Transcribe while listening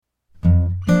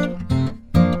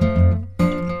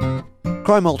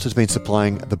Cryer Malt has been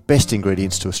supplying the best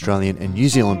ingredients to Australian and New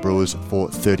Zealand brewers for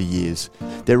 30 years.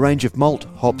 Their range of malt,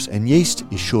 hops and yeast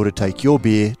is sure to take your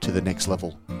beer to the next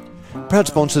level. Proud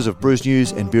sponsors of Brews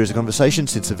News and Beer as a Conversation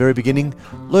since the very beginning.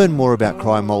 Learn more about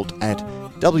Cryer Malt at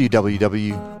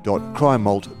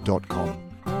www.cryermalt.com.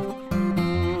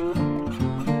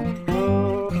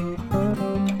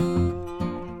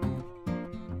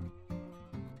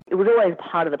 It was always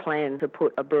part of the plan to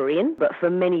put a brewery in, but for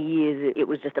many years it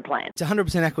was just a plan. It's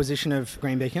 100% acquisition of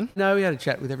Green Beacon. No, we had a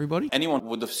chat with everybody. Anyone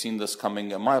would have seen this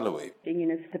coming a mile away.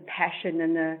 It's the passion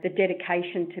and the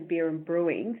dedication to beer and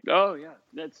brewing. Oh, yeah.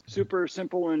 That's super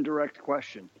simple and direct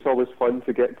question. It's always fun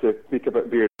to get to speak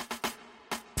about beer.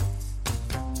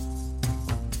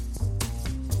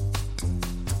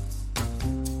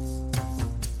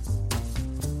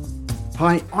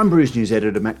 Hi, I'm Brews News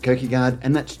editor Matt Kirkegaard,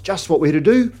 and that's just what we're here to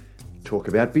do, talk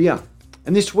about beer.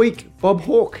 And this week, Bob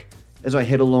Hawke, as I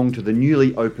head along to the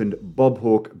newly opened Bob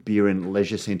Hawke Beer and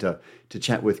Leisure Centre to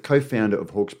chat with co-founder of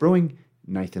Hawke's Brewing,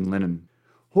 Nathan Lennon.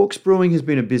 Hawke's Brewing has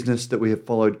been a business that we have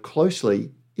followed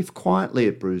closely, if quietly,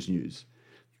 at Brews News.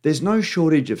 There's no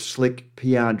shortage of slick,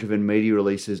 PR-driven media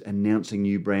releases announcing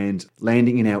new brands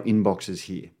landing in our inboxes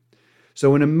here. So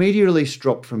when a media release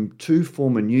dropped from two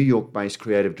former New York-based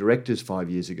creative directors 5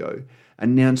 years ago,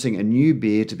 announcing a new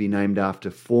beer to be named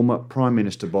after former Prime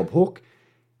Minister Bob Hawke,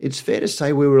 it's fair to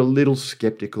say we were a little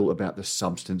sceptical about the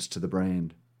substance to the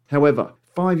brand. However,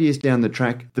 5 years down the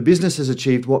track, the business has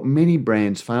achieved what many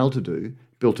brands fail to do,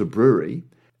 built a brewery,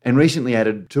 and recently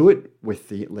added to it with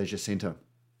the Leisure Centre.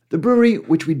 The brewery,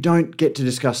 which we don't get to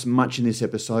discuss much in this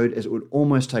episode as it would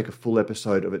almost take a full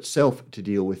episode of itself to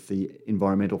deal with the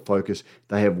environmental focus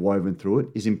they have woven through it,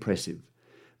 is impressive.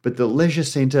 But the Leisure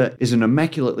Centre is an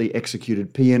immaculately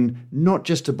executed paean not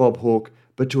just to Bob Hawke,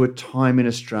 but to a time in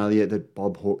Australia that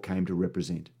Bob Hawke came to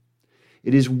represent.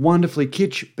 It is wonderfully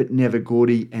kitsch, but never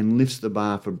gaudy, and lifts the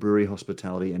bar for brewery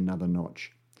hospitality another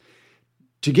notch.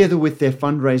 Together with their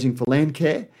fundraising for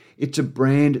Landcare, it's a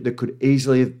brand that could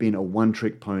easily have been a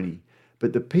one-trick pony,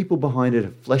 but the people behind it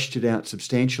have fleshed it out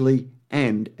substantially,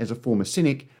 and, as a former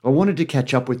cynic, I wanted to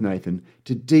catch up with Nathan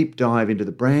to deep dive into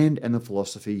the brand and the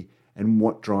philosophy and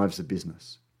what drives the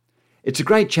business. It's a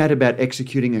great chat about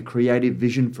executing a creative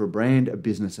vision for a brand, a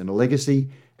business and a legacy,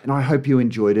 and I hope you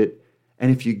enjoyed it. And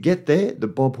if you get there, the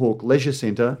Bob Hawke Leisure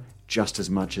Centre, just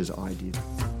as much as I did.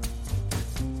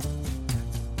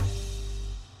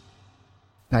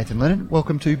 Nathan Lennon,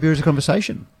 welcome to Beer as a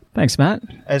Conversation. Thanks, Matt.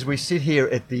 As we sit here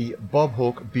at the Bob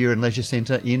Hawke Beer and Leisure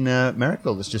Centre in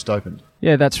Marrickville that's just opened.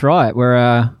 Yeah, that's right.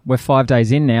 We're 5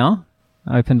 days in now.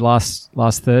 Opened last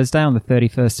Thursday on the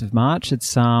 31st of March.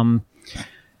 It's 1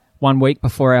 week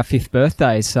before our 5th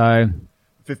birthday, so...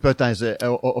 5th birthday is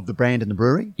of the brand and the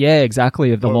brewery? Yeah,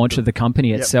 exactly, of the launch of the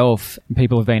company itself. Yep.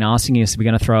 People have been asking us if we're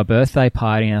going to throw a birthday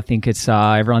party, and I think it's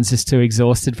everyone's just too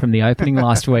exhausted from the opening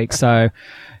last week, so...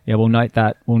 Yeah, we'll note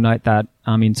that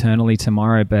internally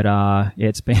tomorrow. But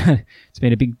it's been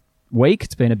a big week.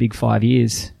 It's been a big 5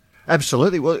 years.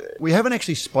 Absolutely. Well, we haven't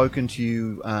actually spoken to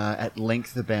you at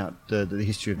length about the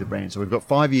history of the brand. So we've got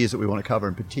 5 years that we want to cover,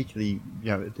 and particularly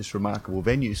at this remarkable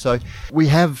venue. So we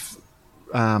have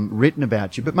written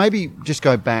about you, but maybe just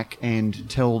go back and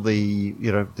tell the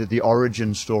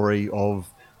origin story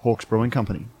of Hawke's Brewing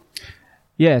Company.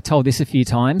 Yeah, told this a few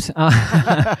times.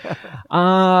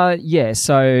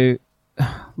 So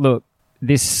look,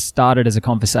 this started as a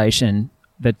conversation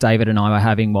that David and I were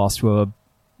having whilst we were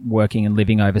working and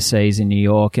living overseas in New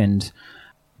York, and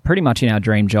pretty much in our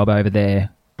dream job over there.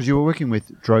 Because you were working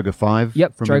with Droga 5.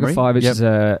 Yep, Droga 5, which is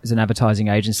an advertising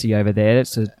agency over there.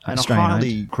 It's and a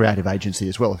highly creative agency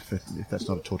as well, if that's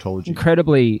not a tautology.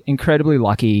 Incredibly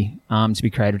lucky to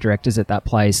be creative directors at that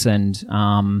place, and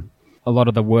a lot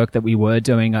of the work that we were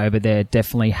doing over there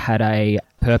definitely had a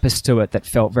purpose to it that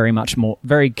felt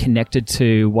very connected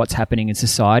to what's happening in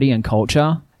society and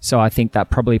culture. So I think that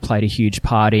probably played a huge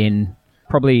part in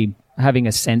probably having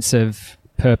a sense of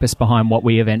purpose behind what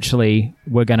we eventually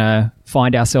were going to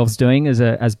find ourselves doing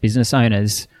as business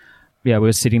owners. Yeah, we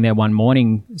were sitting there one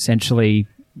morning, essentially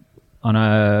on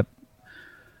a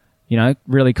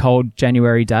really cold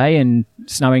January day and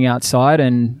snowing outside,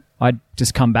 and I'd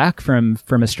just come back from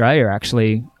Australia,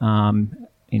 actually, on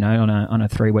a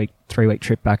three week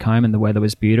trip back home, and the weather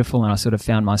was beautiful, and I sort of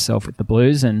found myself with the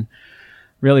blues and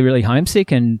really, really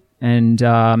homesick. And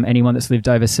anyone that's lived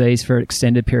overseas for an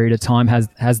extended period of time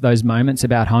has those moments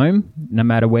about home, no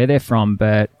matter where they're from.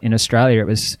 But in Australia, it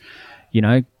was,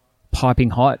 piping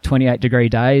hot, 28-degree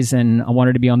days, and I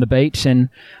wanted to be on the beach. And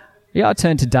yeah, I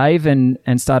turned to Dave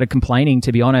and started complaining,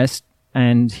 to be honest.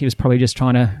 And he was probably just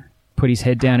trying to put his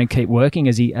head down and keep working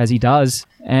as he does.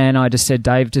 And I just said,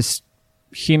 Dave, just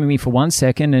humour me for 1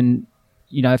 second, and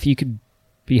if you could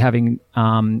be having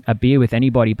a beer with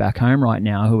anybody back home right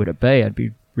now, who would it be? I'd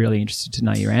be really interested to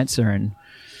know your answer. And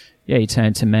yeah, he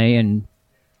turned to me, and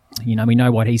we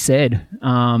know what he said.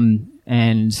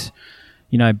 And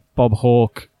Bob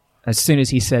Hawke, as soon as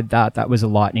he said that, that was a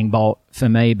lightning bolt for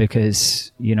me,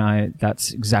 because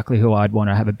that's exactly who I'd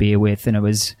want to have a beer with. And it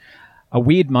was a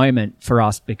weird moment for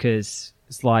us, because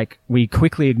it's like we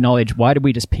quickly acknowledged, why did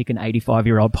we just pick an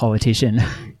 85-year-old politician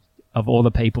of all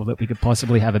the people that we could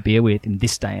possibly have a beer with in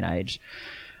this day and age?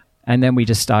 And then we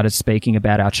just started speaking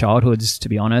about our childhoods, to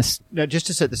be honest. Now, just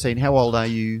to set the scene, how old are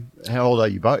you? How old are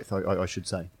you both, I should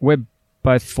say? We're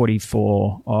both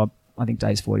 44, or I think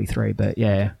Dave's 43, but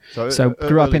yeah. So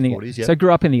grew up in the 40s, yeah. So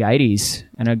grew up in the 80s,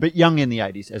 but young in the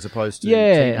 80s as opposed to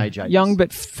teenage 80s. Young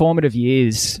but formative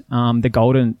years, the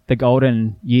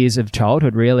golden years of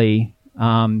childhood, really.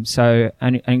 So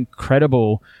an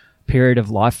incredible period of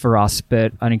life for us,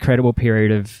 but an incredible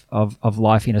period of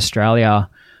life in Australia,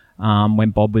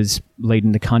 when Bob was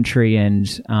leading the country.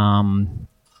 And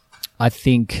I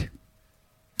think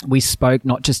we spoke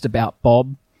not just about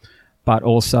Bob, but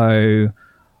also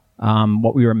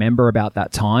what we remember about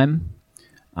that time.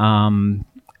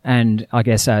 And I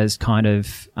guess as kind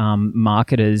of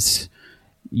marketers,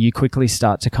 you quickly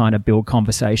start to kind of build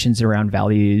conversations around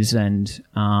values, and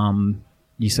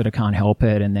you sort of can't help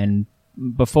it. And then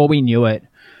before we knew it,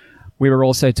 we were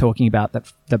also talking about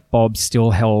that Bob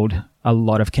still held a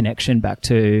lot of connection back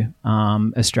to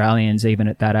Australians, even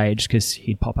at that age, because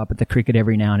he'd pop up at the cricket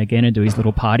every now and again and do his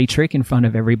little party trick in front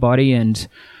of everybody. And,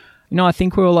 I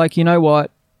think we were like, you know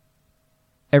what?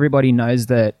 Everybody knows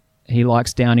that he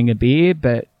likes downing a beer,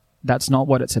 but that's not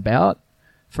what it's about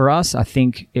for us. I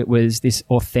think it was this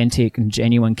authentic and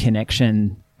genuine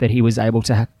connection that he was able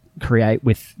to create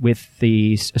with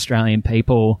the Australian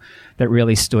people that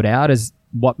really stood out as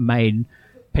what made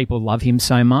people love him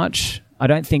so much. I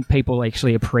don't think people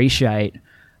actually appreciate,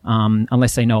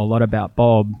 unless they know a lot about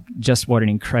Bob, just what an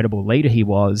incredible leader he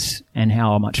was and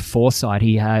how much foresight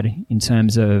he had in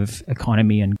terms of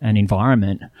economy and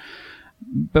environment.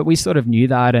 But we sort of knew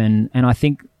that, and I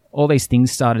think all these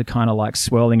things started kind of like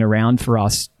swirling around for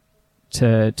us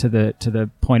to the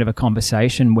point of a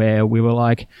conversation where we were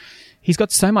like, he's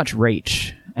got so much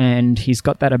reach, and he's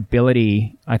got that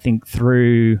ability, I think,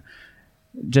 through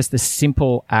just the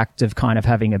simple act of kind of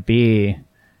having a beer,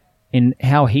 in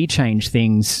how he changed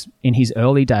things in his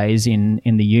early days in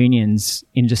the unions,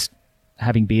 in just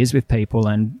having beers with people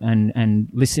and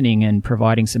listening and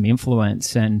providing some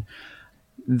influence. And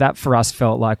that for us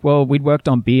felt like, well, we'd worked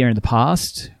on beer in the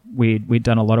past. We'd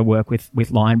done a lot of work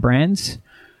with Lion Brands.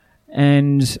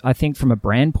 And I think from a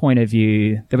brand point of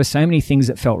view, there were so many things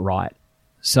that felt right.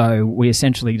 So we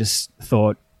essentially just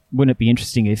thought, wouldn't it be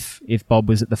interesting if Bob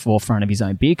was at the forefront of his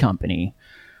own beer company?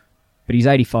 But he's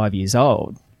 85 years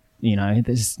old.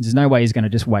 There's no way he's going to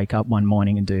just wake up one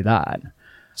morning and do that.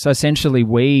 So essentially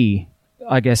we,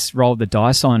 I guess, rolled the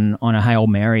dice on a Hail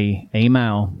Mary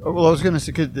email. Well, I was going to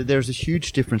say, 'cause there's a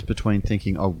huge difference between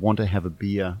thinking, I want to have a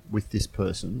beer with this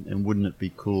person, and wouldn't it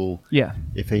be cool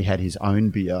if he had his own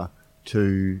beer,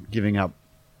 to giving up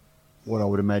what I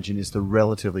would imagine is the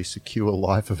relatively secure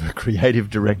life of a creative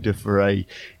director for a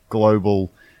global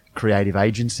creative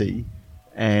agency,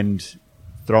 and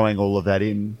throwing all of that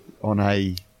in on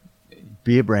a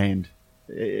beer brand,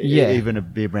 even a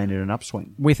beer brand in an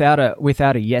upswing. Without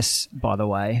a yes, by the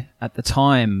way, at the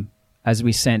time, as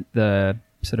we sent the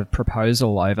sort of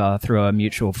proposal over through a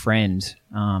mutual friend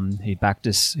who backed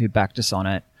us on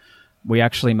it, we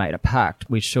actually made a pact.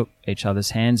 We shook each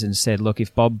other's hands and said, look,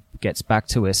 if Bob gets back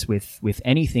to us with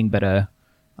anything but a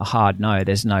hard no,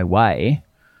 there's no way,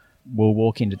 we'll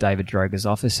walk into David Droga's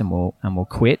office and we'll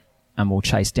quit, and we'll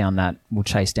chase down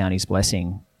his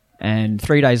blessing. And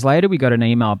 3 days later, we got an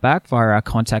email back via our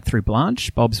contact through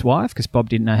Blanche, Bob's wife, because Bob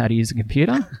didn't know how to use a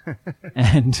computer.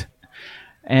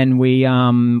 and we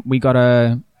got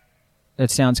it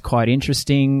sounds quite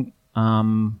interesting.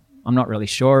 I'm not really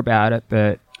sure about it,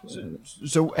 but...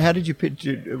 So how did you pitch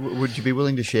it? Would you be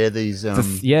willing to share these,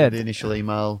 the initial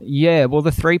email? Yeah, well, it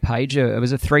was a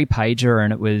 3-pager,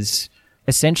 and it was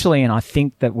essentially, and I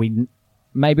think that we've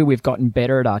gotten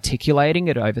better at articulating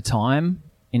it over time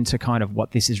into kind of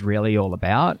what this is really all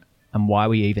about and why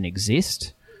we even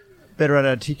exist. Better at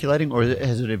articulating, or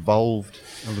has it evolved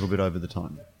a little bit over the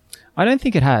time? I don't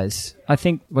think it has. I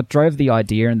think what drove the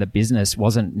idea and the business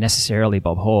wasn't necessarily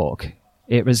Bob Hawke.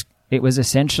 It was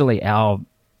essentially our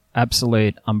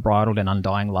absolute unbridled and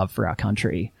undying love for our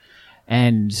country.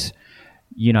 And,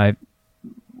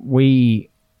 we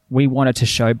wanted to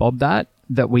show Bob that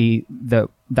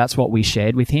that's what we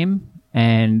shared with him,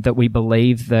 and that we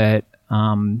believe that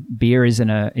beer is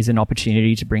an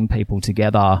opportunity to bring people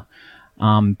together,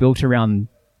 built around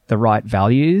the right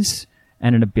values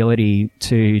and an ability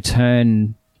to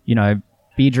turn,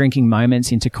 beer drinking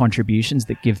moments into contributions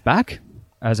that give back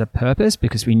as a purpose,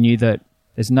 because we knew that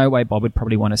there's no way Bob would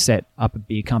probably want to set up a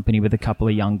beer company with a couple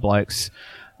of young blokes,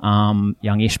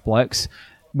 youngish blokes,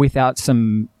 without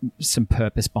some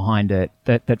purpose behind it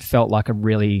that felt like a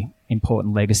really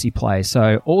important legacy play.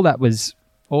 So all that was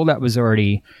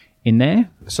already in there.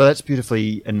 So that's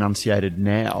beautifully enunciated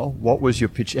now. What was your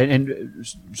pitch? And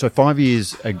so 5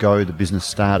 years ago the business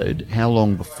started. How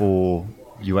long before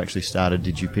you actually started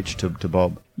did you pitch to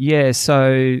Bob? Yeah,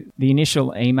 so the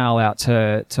initial email out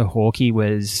to Hawkey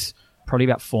was probably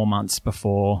about 4 months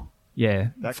before. Yeah,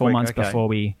 That 4 quick, months okay. before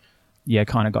we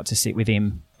kind of got to sit with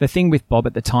him. The thing with Bob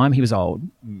at the time, he was old.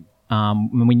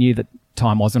 And we knew that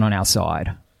time wasn't on our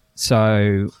side.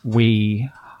 So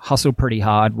we hustled pretty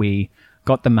hard. We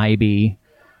got the maybe.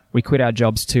 We quit our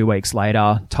jobs 2 weeks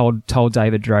later, told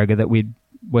David Droga that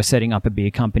we're setting up a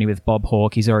beer company with Bob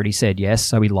Hawke. He's already said yes,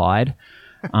 so we lied.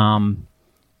 And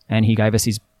he gave us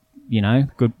his,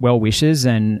 good well wishes,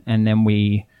 and then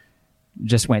we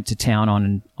just went to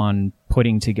town on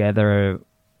putting together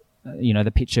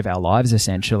the pitch of our lives,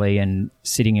 essentially, and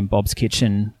sitting in Bob's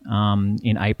kitchen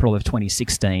in April of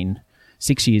 2016,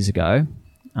 6 years ago,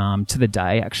 to the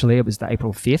day, actually. It was the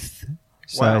April 5th.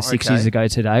 So Wow, 6 okay. years ago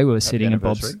today, we were sitting in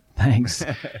Bob's... anniversary. Thanks.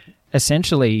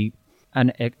 Essentially,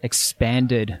 an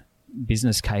expanded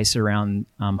business case around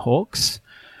Hawks,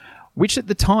 which at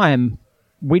the time,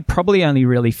 we'd probably only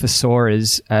really foresaw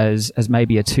as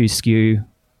maybe a two SKU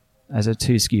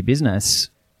business.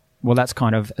 Well, that's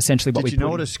kind of essentially what Did you know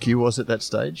what a SKU was at that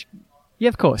stage? Yeah,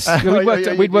 of course.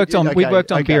 yeah, We'd worked on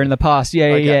okay. beer in the past. Yeah.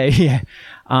 Okay.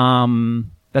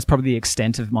 That's probably the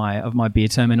extent of my beer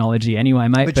terminology, anyway,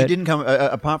 mate. But you didn't come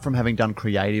apart from having done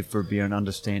creative for beer and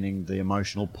understanding the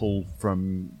emotional pull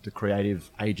from the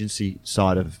creative agency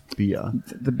side of beer.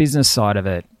 The business side of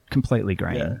it, completely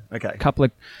green. Yeah. Okay. Couple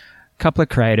of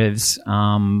creatives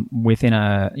within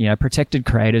a protected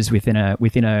creators within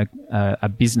a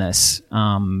business.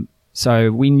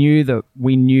 So we knew that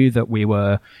we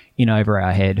were in over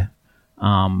our head,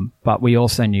 but we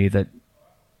also knew that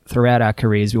throughout our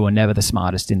careers we were never the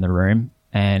smartest in the room,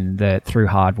 and that through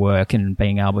hard work and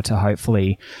being able to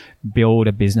hopefully build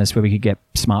a business where we could get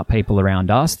smart people around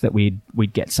us, that we'd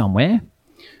get somewhere.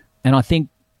 And I think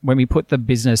when we put the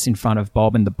business in front of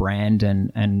Bob and the brand,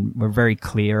 and we're very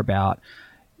clear about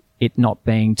it not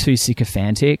being too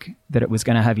sycophantic, that it was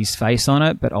going to have his face on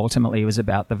it, but ultimately it was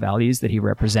about the values that he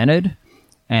represented,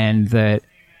 and that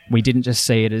we didn't just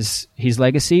see it as his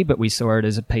legacy, but we saw it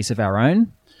as a piece of our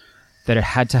own, that it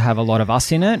had to have a lot of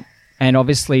us in it. And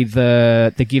obviously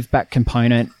the give back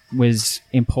component was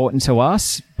important to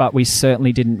us, but we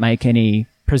certainly didn't make any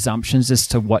presumptions as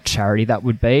to what charity that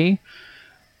would be.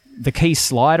 The key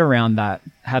slide around that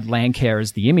had Landcare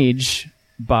as the image,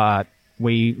 but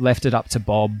we left it up to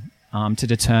Bob to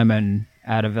determine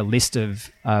out of a list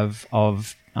of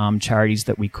charities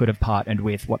that we could have partnered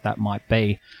with what that might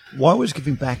be. Why was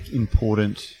giving back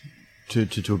important to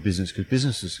a business? Because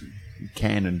businesses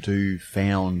can and do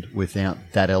found without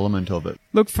that element of it.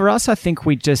 Look, for us, I think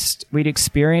we'd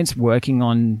experienced working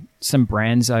on some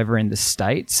brands over in the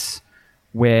States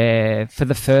where for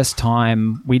the first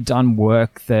time we'd done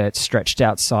work that stretched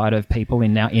outside of people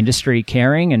in our industry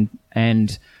caring,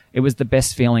 and it was the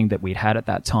best feeling that we'd had at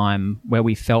that time, where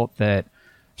we felt that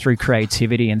through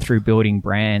creativity and through building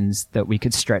brands that we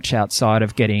could stretch outside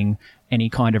of getting any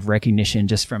kind of recognition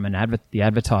just from the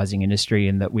advertising industry,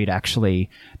 and that we'd actually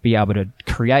be able to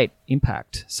create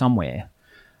impact somewhere.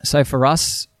 So for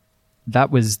us, that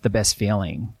was the best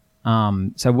feeling.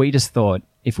 So we just thought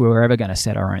if we were ever going to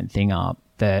set our own thing up,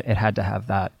 that it had to have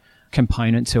that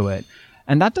component to it.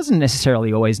 And that doesn't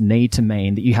necessarily always need to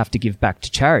mean that you have to give back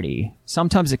to charity.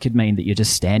 Sometimes it could mean that you're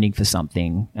just standing for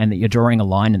something and that you're drawing a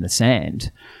line in the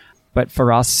sand. But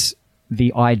for us,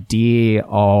 the idea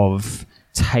of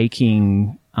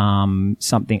taking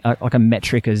something like a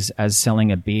metric as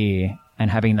selling a beer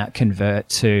and having that convert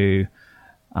to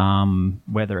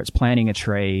whether it's planting a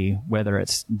tree, whether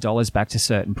it's dollars back to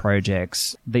certain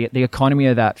projects, the economy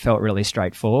of that felt really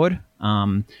straightforward.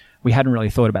 We hadn't really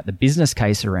thought about the business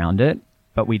case around it,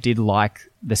 but we did like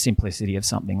the simplicity of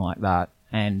something like that.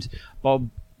 And Bob,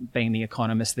 being the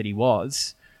economist that he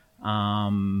was,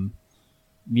 kind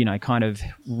of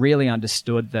really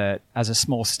understood that as a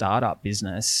small startup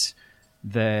business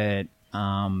that,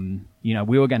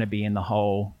 we were going to be in the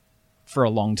hole for a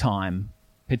long time,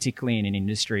 particularly in an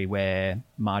industry where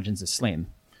margins are slim.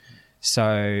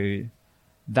 So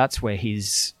that's where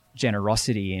his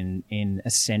generosity in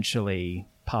essentially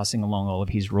passing along all of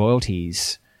his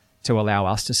royalties to allow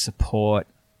us to support,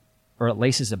 or at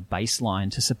least as a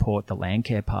baseline to support the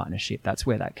Landcare partnership. That's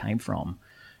where that came from,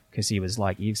 because he was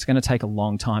like, it's going to take a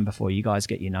long time before you guys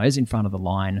get your nose in front of the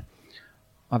line.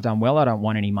 I've done well. I don't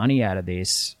want any money out of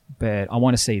this, but I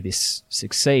want to see this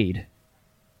succeed.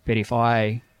 But if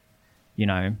I,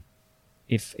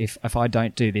 if I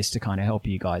don't do this to kind of help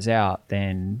you guys out,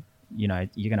 then, you're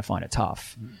going to find it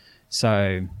tough.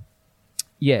 So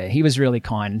yeah, he was really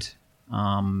kind,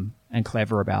 and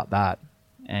clever about that.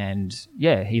 And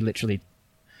yeah, he literally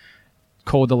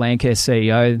called the Landcare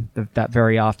CEO that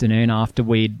very afternoon after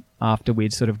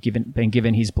we'd sort of been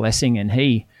given his blessing, and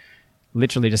he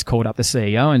literally just called up the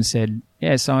CEO and said,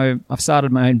 yeah, so I've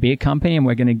started my own beer company, and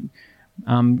we're going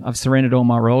to, I've surrendered all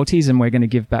my royalties, and we're going to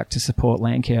give back to support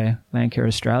Landcare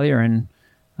Australia, and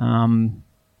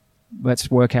let's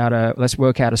work out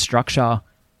a structure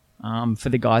for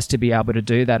the guys to be able to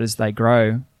do that as they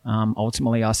grow.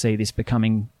 Ultimately, I see this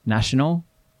becoming national.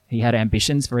 He had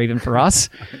ambitions for us.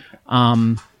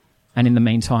 And in the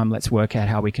meantime, let's work out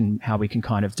how we can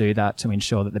kind of do that to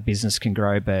ensure that the business can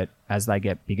grow. But as they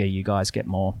get bigger, you guys get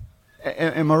more.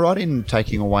 Am I right in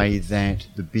taking away that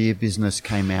the beer business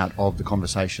came out of the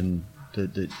conversation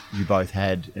that you both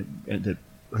had, that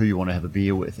who you want to have a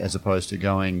beer with, as opposed to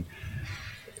going,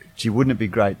 gee, wouldn't it be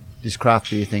great? This craft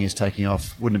beer thing is taking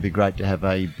off. Wouldn't it be great to have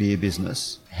a beer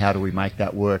business? How do we make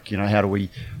that work?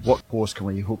 What horse can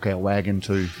we hook our wagon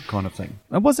to, kind of thing?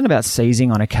 It wasn't about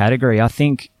seizing on a category. I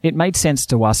think it made sense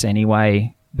to us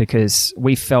anyway, because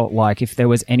we felt like if there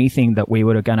was anything that we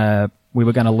were gonna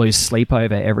lose sleep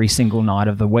over every single night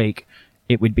of the week,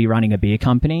 it would be running a beer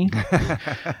company.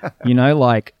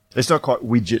 It's not quite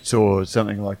widgets or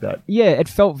something like that. Yeah, it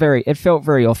felt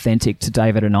very authentic to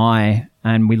David and I,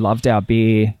 and we loved our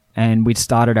beer, and we'd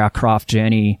started our craft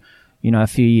journey, a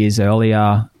few years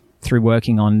earlier through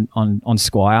working on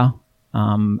Squire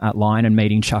at Lion and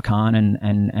meeting Chuck Hahn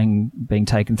and being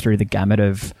taken through the gamut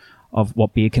of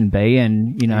what beer can be.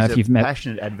 And if you've met,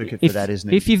 passionate advocate for that, isn't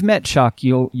he? If you've met Chuck,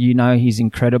 he's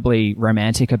incredibly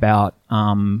romantic about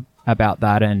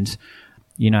that, and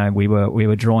we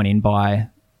were drawn in by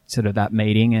sort of that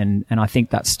meeting, and I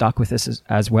think that stuck with us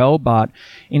as well. But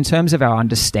in terms of our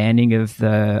understanding of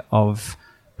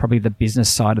probably the business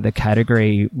side of the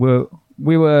category, we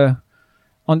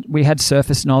had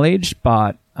surface knowledge,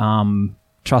 but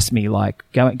trust me, like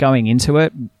going into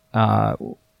it,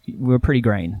 we were pretty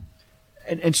green.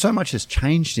 And so much has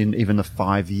changed in even the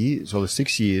 5 years or the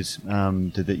 6 years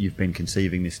that you've been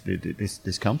conceiving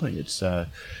this company. It's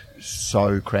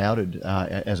so crowded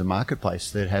as a marketplace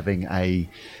that having a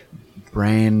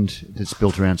brand that's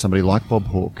built around somebody like Bob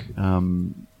Hawke,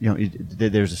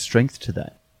 there's a strength to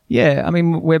that. Yeah, I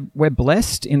mean, we're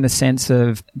blessed in the sense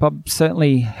of Bob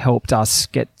certainly helped us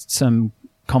get some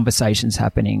conversations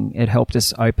happening. It helped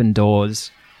us open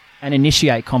doors and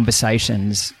initiate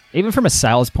conversations. Even from a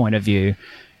sales point of view,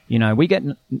 we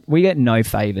get no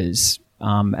favors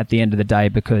at the end of the day,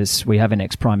 because we have an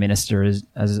ex-prime minister as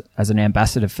an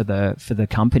ambassador for the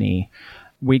company.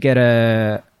 We get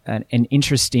an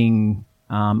interesting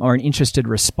or an interested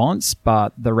response,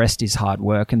 but the rest is hard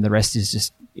work, and the rest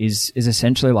is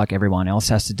essentially like everyone else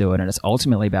has to do it, and it's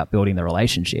ultimately about building the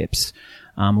relationships.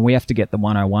 We have to get the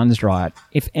 101s right.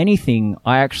 If anything,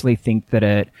 I actually think that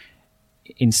it,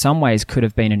 in some ways, could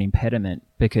have been an impediment,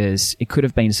 because it could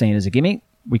have been seen as a gimmick.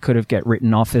 We could have get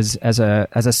written off as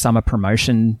a summer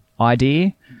promotion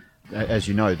idea. As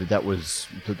you know, that was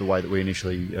the way that we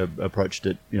initially approached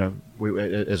it.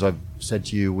 As I've said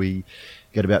to you, we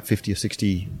get about 50 or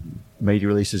 60 media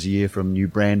releases a year from new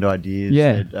brand ideas.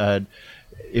 Yeah.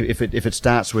 If it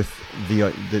starts with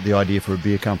the idea for a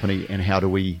beer company and how do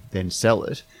we then sell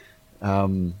it,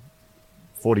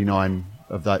 49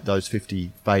 of those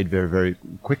 50 fade very, very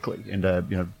quickly. And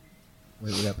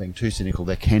without being too cynical,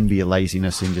 there can be a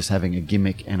laziness in just having a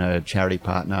gimmick and a charity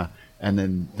partner, and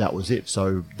then that was it.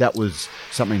 So that was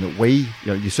something that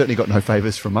you certainly got no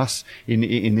favours from us in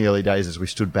the early days as we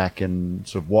stood back and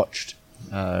sort of watched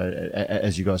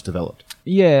as you guys developed.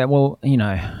 Yeah, well,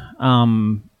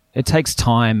 it takes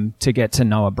time to get to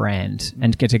know a brand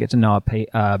and to get to know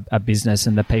a business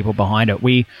and the people behind it.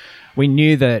 We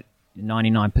knew that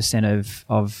 99%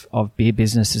 of beer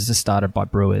businesses are started by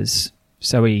brewers.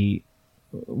 So we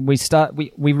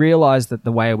realized that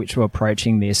the way in which we're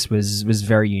approaching this was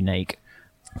very unique,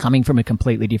 coming from a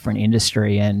completely different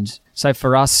industry. And so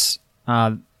for us,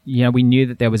 we knew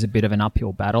that there was a bit of an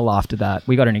uphill battle after that.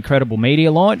 We got an incredible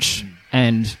media launch,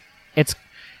 and it's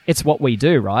what we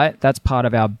do, right? That's part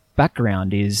of our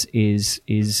background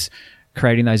is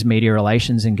creating those media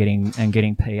relations and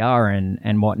getting PR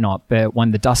and whatnot. But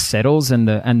when the dust settles and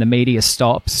the media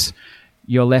stops,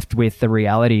 you're left with the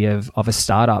reality of a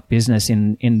startup business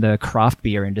in the craft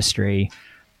beer industry.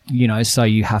 So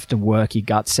you have to work your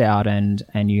guts out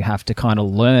and you have to kind of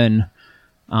learn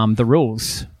the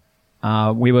rules.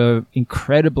 We were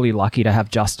incredibly lucky to have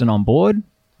Justin on board.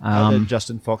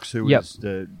 Justin Fox, who was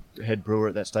the head brewer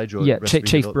at that stage? Or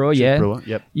chief brewer,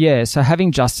 Yep. Yeah, so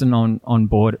having Justin on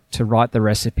board to write the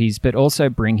recipes, but also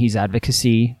bring his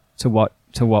advocacy to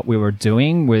what we were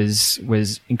doing was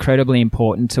incredibly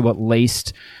important to at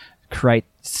least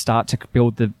start to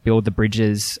build the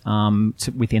bridges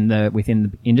within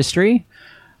the industry,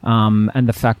 and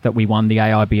the fact that we won the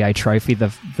AIBA trophy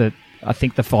I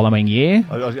think the following year,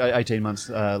 18 months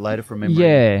later from memory.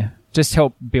 Yeah, just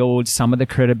help build some of the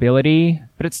credibility.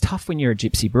 But it's tough when you're a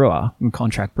gypsy brewer in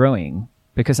contract brewing,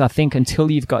 because I think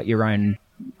until you've got your own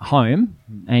home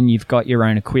and you've got your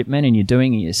own equipment and you're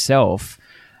doing it yourself,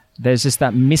 there's just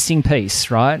that missing piece,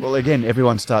 right? Well, again,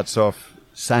 everyone starts off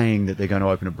saying that they're going to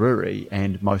open a brewery,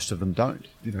 and most of them don't.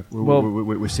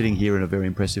 We're sitting here in a very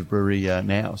impressive brewery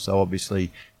now, so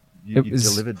obviously you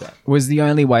delivered that. It was the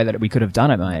only way that we could have done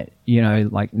it, mate.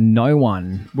 No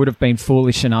one would have been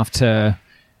foolish enough to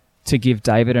give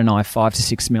David and I $5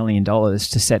 to $6 million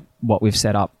to set what we've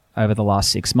set up over the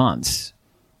last 6 months,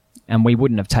 and we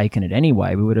wouldn't have taken it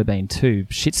anyway. We would have been too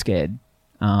shit scared.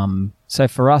 So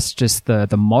for us, just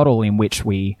the model in which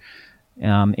we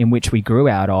grew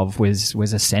out of was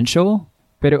essential,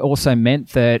 but it also meant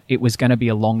that it was going to be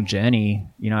a long journey.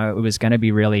 It was going to be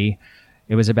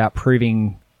it was about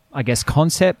proving, I guess,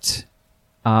 concept,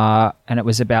 and it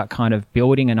was about kind of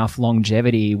building enough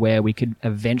longevity where we could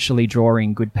eventually draw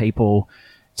in good people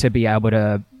to be able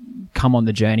to come on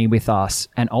the journey with us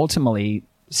and ultimately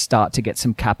start to get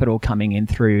some capital coming in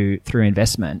through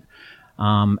investment.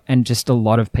 And just a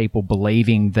lot of people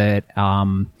believing that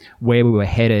where we were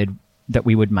headed, that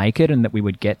we would make it and that we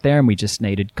would get there, and we just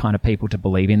needed kind of people to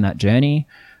believe in that journey.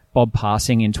 Bob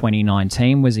passing in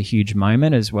 2019 was a huge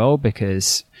moment as well,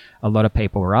 because a lot of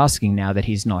people were asking, now that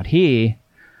he's not here,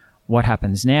 what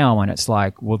happens now? And it's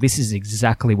like, well, this is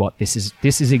exactly what this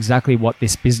is exactly what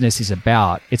this business is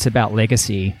about. It's about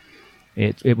legacy.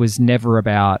 It was never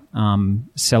about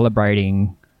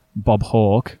celebrating Bob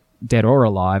Hawke, dead or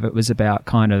alive. It was about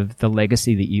kind of the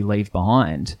legacy that you leave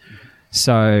behind.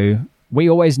 So we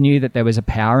always knew that there was a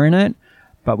power in it,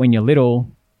 but when you're little,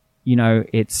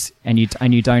 it's and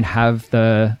you don't have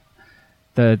the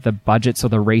budgets or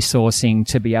the resourcing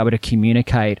to be able to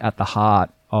communicate at the heart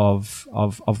of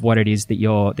what it is that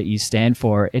you stand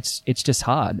for. It's just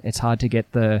hard. It's hard to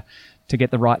get the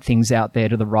right things out there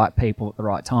to the right people at the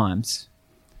right times.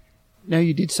 Now,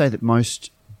 you did say that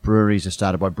most breweries are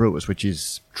started by brewers, which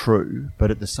is true,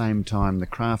 but at the same time, the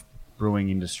craft brewing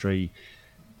industry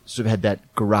sort of had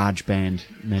that garage band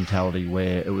mentality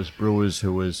where it was brewers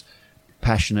who was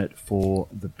passionate for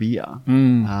the beer,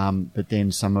 but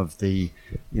then some of the,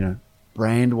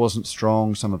 brand wasn't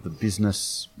strong, some of the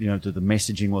business, the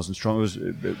messaging wasn't strong. It was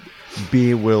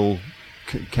beer will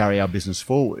carry our business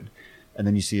forward. And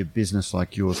then you see a business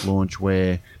like yours launch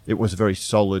where it was a very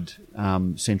solid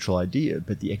central idea,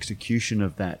 but the execution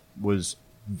of that was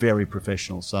very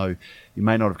professional. So you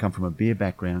may not have come from a beer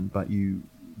background, but you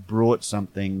brought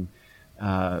something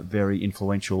very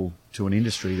influential to an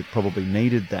industry that probably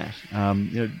needed that.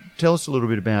 Tell us a little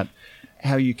bit about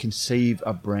how you conceive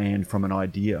a brand from an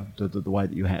idea, the way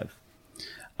that you have.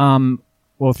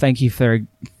 Well, thank you for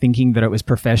thinking that it was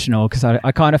professional, because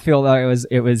I kind of feel that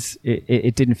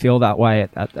it didn't feel that way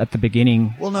at the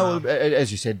beginning. Well, no,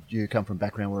 as you said, you come from a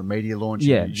background where a media launch.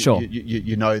 Yeah, sure.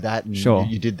 You know that, and sure.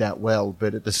 You did that well,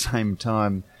 but at the same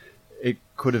time, it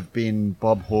could have been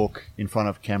Bob Hawke in front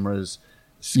of cameras,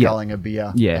 sculling a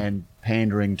beer and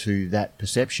pandering to that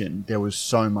perception. There was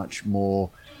so much more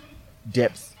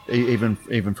depth, even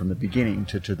from the beginning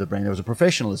to the brand. There was a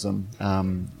professionalism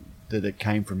that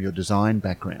came from your design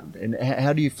background. And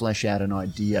how do you flesh out an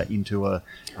idea into a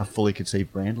fully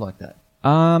conceived brand like that?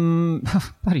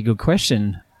 Bloody good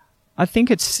question. I think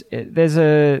there's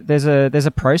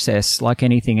a process like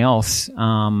anything else,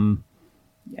 and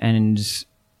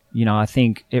I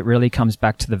think it really comes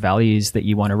back to the values that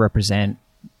you want to represent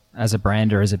as a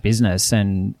brand or as a business.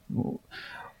 And we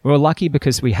were lucky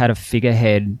because we had a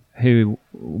figurehead who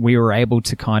we were able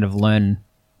to kind of learn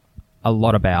a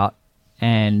lot about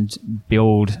and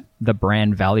build the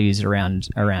brand values around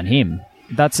him.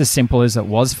 That's as simple as it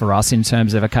was for us in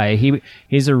terms of, okay,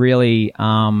 here's a really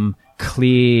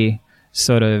clear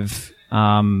sort of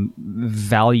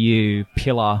value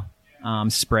pillar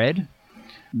spread.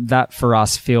 that for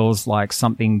us feels like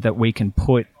something that we can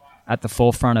put at the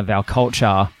forefront of our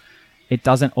culture. It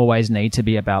doesn't always need to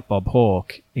be about Bob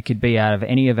Hawke. It could be out of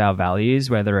any of our values,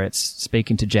 whether it's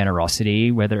speaking to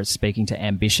generosity, whether it's speaking to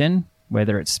ambition,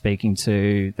 whether it's speaking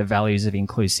to the values of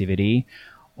inclusivity,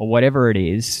 or whatever it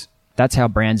is. That's how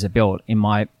brands are built, in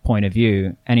my point of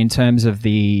view. And in terms of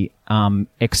the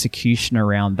execution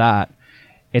around that,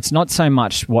 it's not so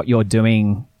much what you're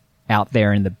doing out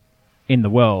there in the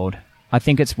world. I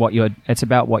think it's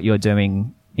about what you're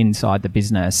doing inside the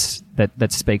business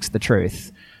that speaks the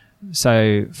truth.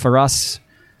 So for us,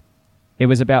 it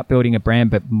was about building a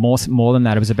brand, but more than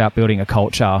that, it was about building a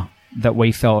culture that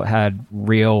we felt had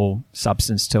real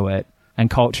substance to it. And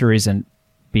culture isn't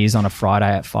beers on a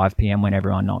Friday at 5 p.m. when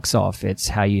everyone knocks off. It's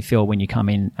how you feel when you come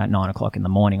in at 9 o'clock in the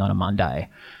morning on a Monday.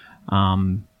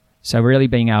 So really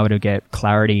being able to get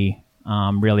clarity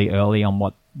really early on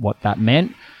what that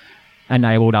meant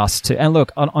enabled us to. And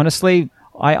look, honestly,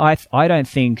 I don't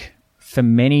think for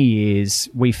many years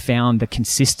we found the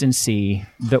consistency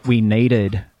that we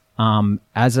needed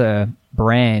as a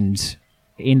brand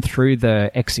in through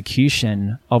the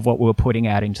execution of what we were putting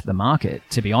out into the market,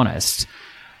 to be honest.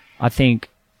 I think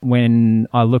when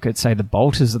I look at, say, the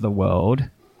Bolters of the world,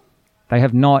 they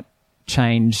have not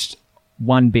changed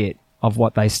one bit of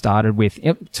what they started with.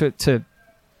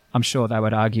 I'm sure they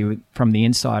would argue from the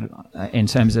inside in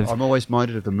terms of... I'm always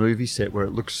minded of the movie set where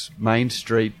it looks Main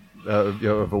Street of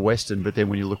a Western, but then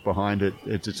when you look behind it,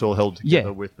 it's all held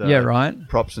together with right.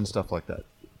 props and stuff like that.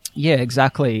 Yeah,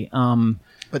 exactly.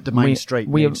 But the Main Street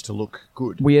needs to look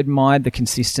good. We admired the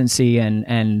consistency,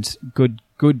 and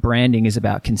good branding is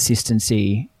about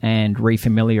consistency and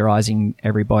refamiliarizing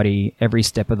everybody every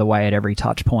step of the way at every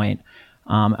touch point.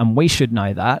 And we should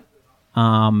know that.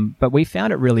 But we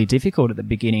found it really difficult at the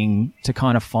beginning to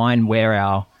kind of find where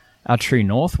our true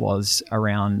north was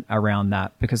around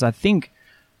that, because I think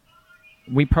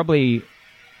we probably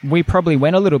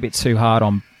went a little bit too hard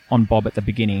on Bob at the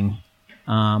beginning.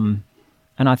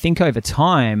 And I think over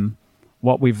time,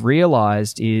 what we've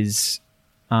realized is,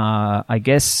 I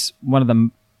guess, one of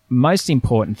the most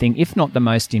important thing, if not the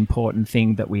most important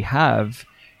thing that we have,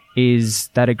 is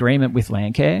that agreement with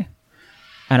Landcare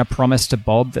and a promise to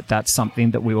Bob that that's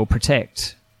something that we will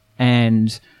protect.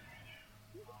 And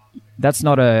that's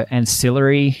not an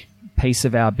ancillary piece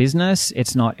of our business.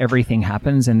 It's not everything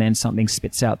happens and then something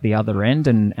spits out the other end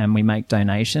and we make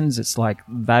donations. It's like,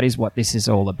 that is what this is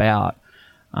all about.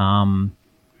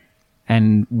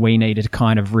 And we needed to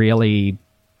kind of really,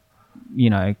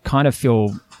 kind of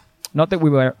feel, not that we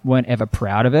weren't ever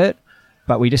proud of it,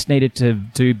 but we just needed to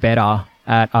do better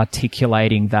at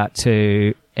articulating that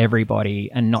to everybody,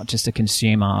 and not just a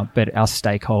consumer, but our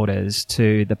stakeholders,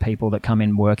 to the people that come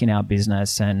in, work in our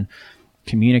business, and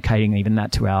communicating even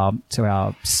that to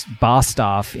our bar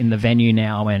staff in the venue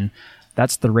now. And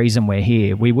that's the reason we're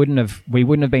here. We wouldn't have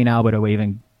been able to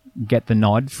even get the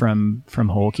nod from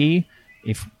Hawkeye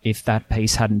if that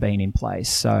piece hadn't been in place.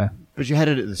 So, but you had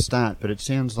it at the start. But it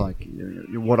sounds like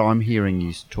what I'm hearing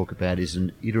you talk about is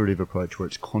an iterative approach where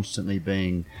it's constantly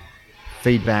being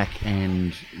feedback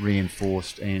and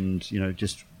reinforced, and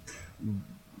just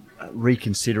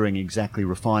reconsidering, exactly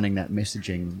refining that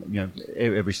messaging,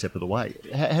 every step of the way.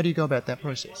 How do you go about that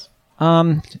process?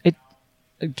 Trying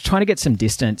to get some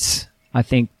distance. I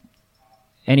think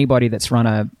anybody that's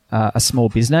run a small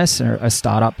business or a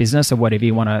startup business or whatever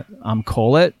you want to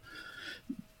call it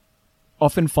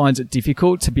often finds it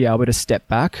difficult to be able to step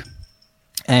back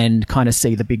and kind of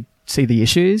see the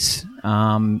issues,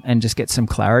 and just get some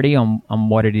clarity on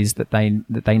what it is that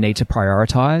they need to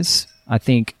prioritize. I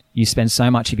think you spend so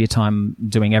much of your time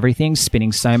doing everything,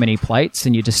 spinning so many plates,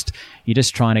 and you're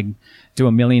just trying to do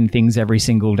a million things every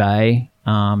single day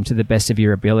to the best of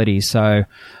your ability. So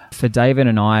for David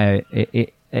and I,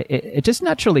 it just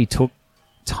naturally took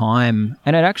time,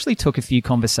 and it actually took a few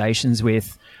conversations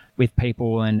with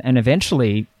people and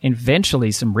eventually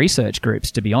some research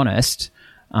groups, to be honest,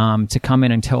 to come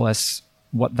in and tell us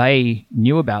what they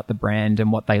knew about the brand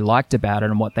and what they liked about it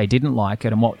and what they didn't like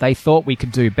it and what they thought we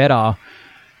could do better.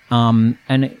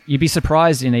 And you'd be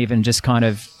surprised in even just kind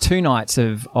of 2 nights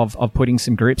of putting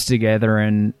some groups together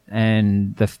and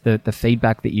the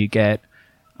feedback that you get.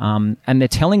 And they're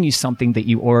telling you something that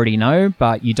you already know,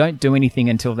 but you don't do anything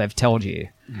until they've told you.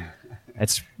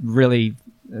 It's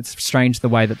strange the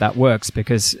way that works,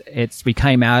 because we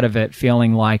came out of it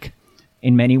feeling like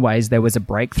in many ways there was a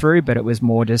breakthrough, but it was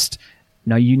more just,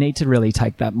 no, you need to really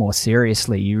take that more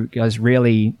seriously. You guys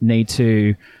really need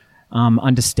to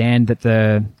understand that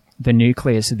the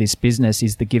nucleus of this business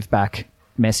is the give back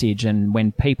message. And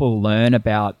when people learn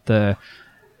about not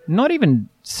not even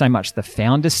so much the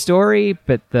founder's story,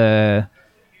 but the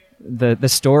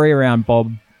story around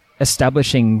Bob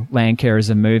establishing Landcare as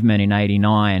a movement in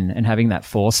 '89 and having that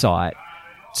foresight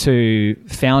to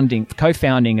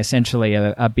co-founding essentially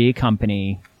a beer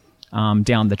company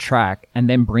down the track, and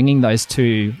then bringing those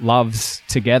two loves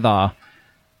together,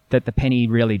 that the penny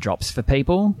really drops for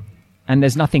people. And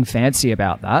there's nothing fancy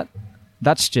about that.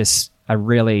 That's just a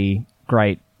really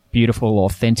great, beautiful,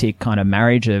 authentic kind of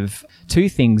marriage of two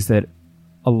things that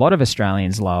a lot of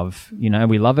Australians love. You know,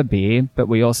 we love a beer, but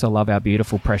we also love our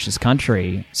beautiful, precious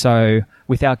country. So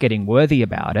without getting worthy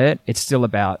about it, it's still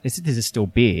about, this is still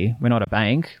beer. We're not a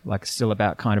bank. Like, it's still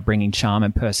about kind of bringing charm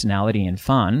and personality and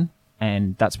fun.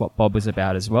 And that's what Bob was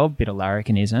about as well, a bit of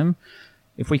larrikinism.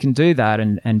 If we can do that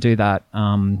and do that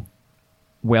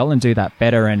well and do that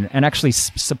better and actually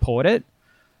support it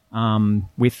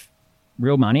with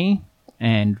real money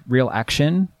and real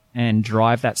action and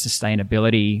drive that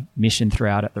sustainability mission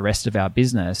throughout the rest of our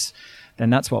business, then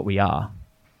that's what we are.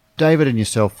 David and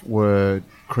yourself were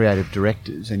creative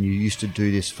directors, and you used to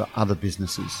do this for other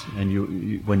businesses. And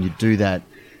you when you do that,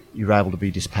 you're able to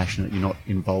be dispassionate. You're not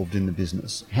involved in the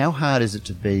business. How hard is it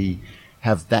to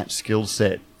have that skill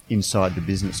set inside the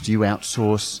business? Do you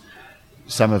outsource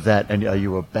some of that, and are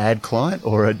you a bad client,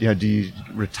 or do you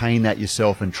retain that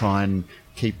yourself and try and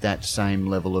keep that same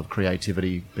level of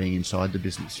creativity being inside the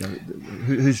business?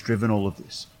 Who's driven all of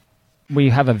this? We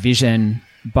have a vision,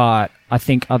 but I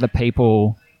think other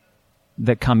people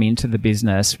that come into the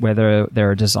business, whether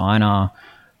they're a designer,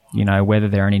 whether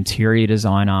they're an interior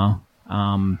designer,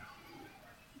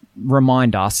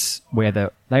 remind us where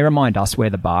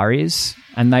the bar is,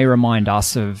 and they remind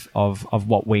us of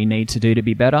what we need to do to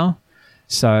be better.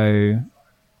 So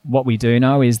what we do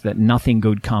know is that nothing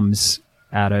good comes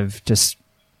out of just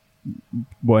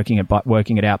working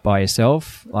it out by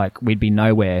yourself. Like, we'd be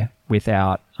nowhere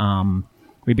without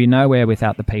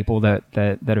the people that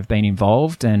have been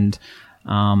involved. And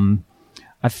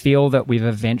I feel that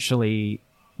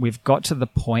we've got to the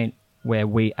point where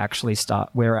we actually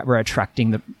we're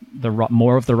attracting the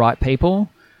more of the right people.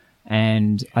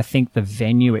 And I think the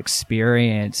venue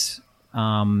experience,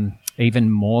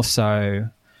 even more so,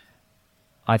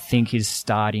 I think is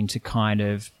starting to kind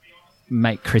of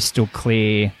make crystal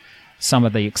clear some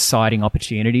of the exciting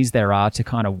opportunities there are to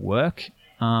kind of work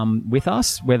with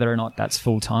us, whether or not that's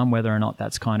full time, whether or not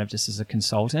that's kind of just as a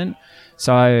consultant.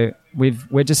 So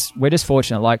we're just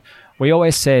fortunate. Like we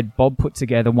always said, Bob put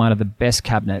together one of the best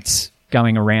cabinets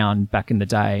going around back in the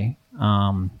day,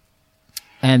 and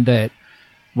that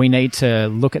we need to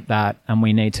look at that, and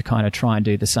we need to kind of try and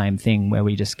do the same thing, where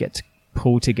we just get to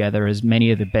pull together as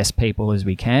many of the best people as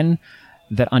we can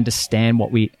that understand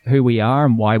who we are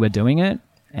and why we're doing it,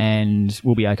 and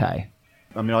we'll be okay.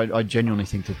 I mean, I genuinely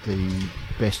think that the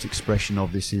best expression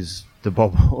of this is the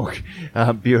Bob Hawke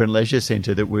Beer and Leisure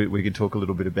Centre that we could talk a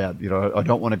little bit about. I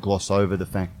don't want to gloss over the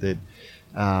fact that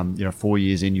 4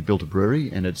 years in, you built a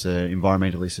brewery, and it's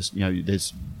environmentally,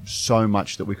 there's so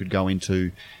much that we could go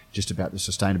into just about the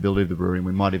sustainability of the brewery, and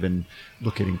we might even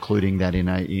look at including that in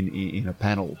a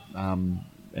panel. And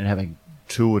having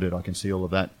toured it, I can see all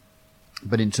of that.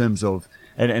 But in terms of,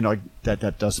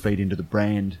 that does feed into the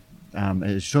brand.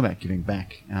 It's talking about giving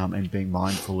back and being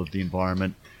mindful of the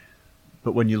environment.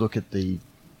 But when you look at the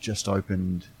just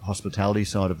opened hospitality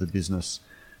side of the business,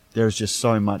 there is just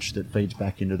so much that feeds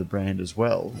back into the brand as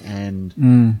well.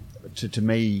 And to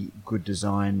me, good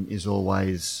design is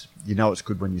always, it's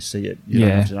good when you see it. You don't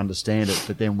have to understand it.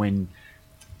 But then when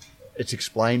it's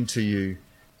explained to you,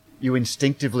 you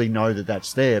instinctively know that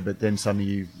that's there, but then suddenly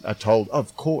you are told,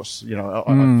 of course,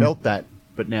 I felt that,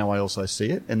 but now I also see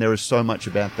it. And there is so much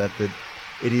about that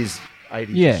it is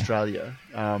 80s Australia.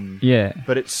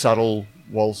 But it's subtle,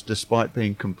 whilst despite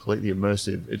being completely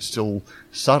immersive, it's still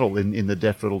subtle in the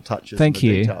deft little touches and the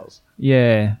details.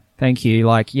 Yeah, thank you.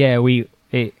 Like,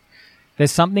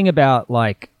 there's something about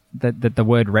like that the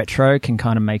word retro can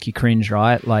kind of make you cringe,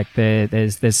 right? Like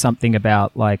there's something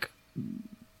about like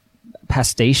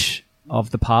pastiche of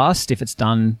the past if it's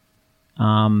done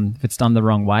the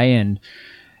wrong way. And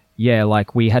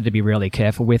like we had to be really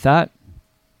careful with that,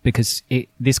 because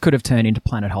this could have turned into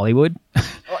Planet Hollywood.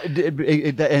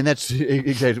 And that's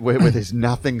exactly where there's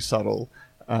nothing subtle.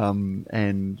 I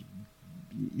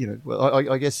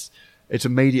guess it's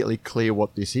immediately clear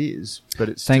what this is, but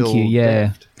it's Thank still you. Yeah,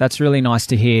 deft. That's really nice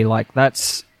to hear. Like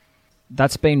that's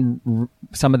been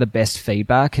some of the best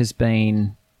feedback, has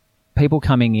been people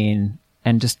coming in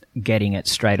and just getting it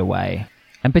straight away,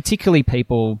 and particularly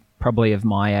people probably of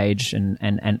my age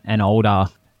and older,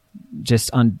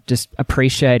 just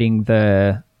appreciating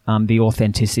the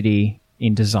authenticity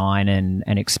in design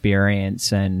and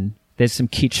experience, and there's some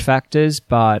kitsch factors,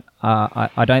 but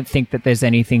I don't think that there's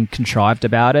anything contrived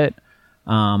about it.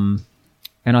 And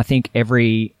I think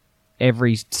every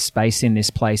space in this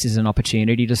place is an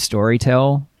opportunity to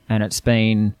storytell, and it's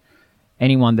been,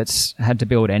 anyone that's had to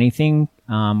build anything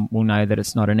will know that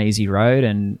it's not an easy road.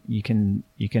 And you can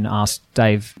ask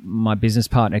Dave, my business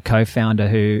partner, co-founder,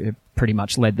 who pretty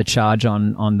much led the charge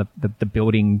on the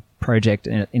building project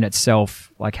in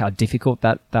itself, like how difficult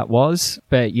that was.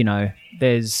 But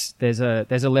there's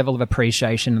a level of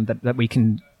appreciation that we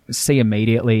can see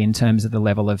immediately in terms of the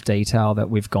level of detail that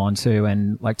we've gone to.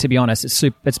 And like, to be honest,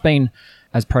 it's been,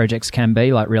 as projects can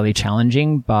be, like really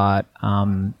challenging, but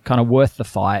kind of worth the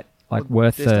fight. Like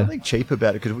worth There's nothing cheap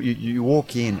about it, because you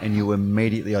walk in and you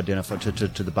immediately identify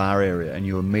to the bar area, and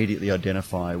you immediately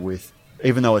identify with,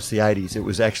 even though it's the 80s, it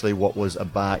was actually what was a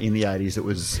bar in the 80s. It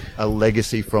was a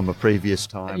legacy from a previous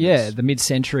time. Yeah, the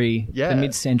mid-century. Yeah. The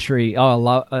mid-century.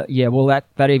 Oh, yeah, well,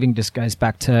 that even just goes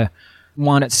back to,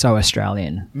 one, it's so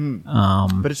Australian.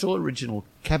 But it's all original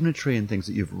cabinetry and things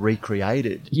that you've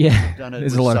recreated. Yeah. You've done it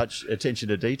There's with a lot such attention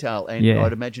to detail, and Yeah.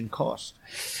 I'd imagine cost.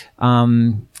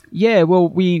 Yeah, well,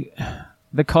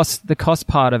 the cost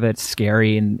part of it's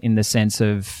scary in the sense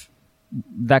of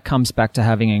that comes back to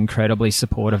having an incredibly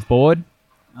supportive board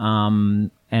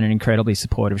and an incredibly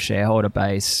supportive shareholder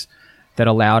base that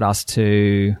allowed us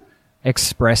to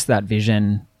express that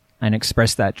vision and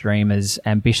express that dream as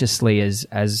ambitiously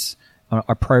as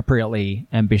appropriately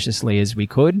ambitiously as we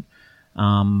could.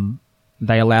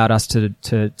 They allowed us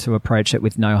to approach it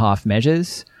with no half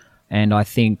measures. And I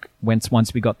think once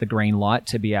we got the green light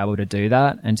to be able to do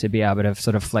that, and to be able to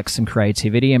sort of flex some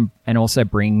creativity and also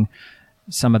bring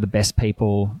some of the best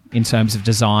people in terms of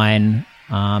design,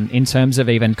 in terms of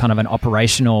even kind of an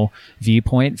operational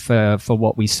viewpoint for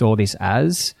what we saw this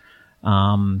as,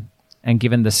 and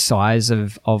given the size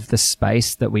of the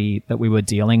space that we were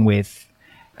dealing with,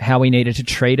 how we needed to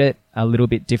treat it a little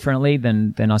bit differently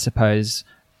than I suppose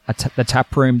the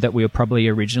tap room that we were probably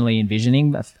originally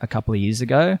envisioning a couple of years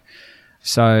ago.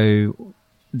 So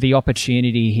the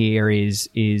opportunity here is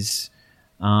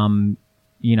to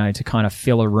kind of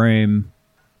fill a room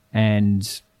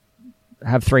and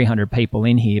have 300 people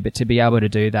in here, but to be able to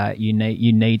do that, you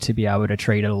need to be able to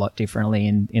treat it a lot differently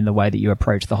in the way that you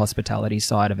approach the hospitality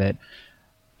side of it.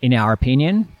 In our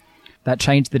opinion, that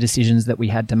changed the decisions that we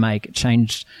had to make. It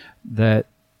changed that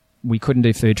we couldn't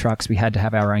do food trucks. We had to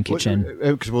have our own kitchen.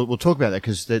 Because we'll talk about that,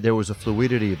 because there was a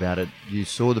fluidity about it. You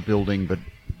saw the building, but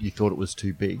you thought it was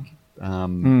too big,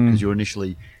 because you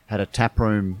initially had a tap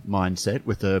room mindset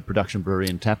with a production brewery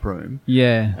and tap room.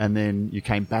 Yeah. And then you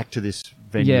came back to this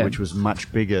venue, which was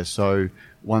much bigger. So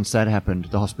once that happened,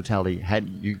 the hospitality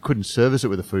you couldn't service it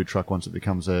with a food truck once it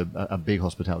becomes a big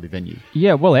hospitality venue.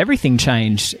 Yeah, well, everything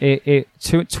changed.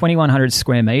 2,100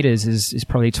 square meters is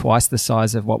probably twice the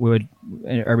size of what we were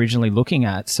originally looking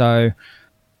at. So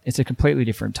it's a completely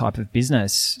different type of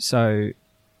business. So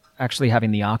actually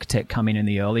having the architect come in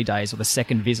the early days, or the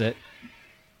second visit,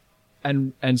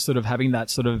 and sort of having that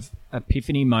sort of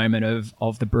epiphany moment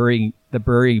of the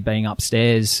brewery being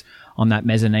upstairs on that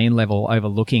mezzanine level,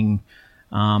 overlooking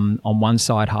on one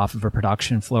side half of a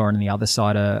production floor and on the other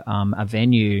side a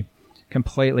venue,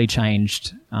 completely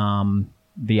changed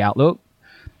the outlook.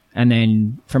 And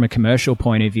then from a commercial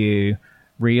point of view,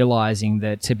 realizing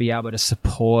that to be able to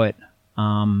support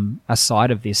a site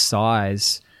of this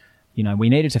size, we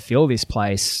needed to fill this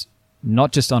place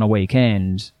not just on a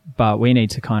weekend, but we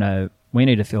need to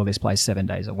fill this place 7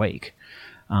 days a week.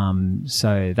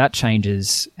 So that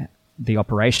changes the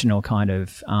operational kind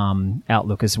of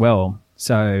outlook as well.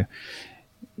 So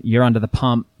you're under the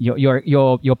pump.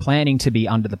 You're planning to be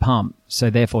under the pump.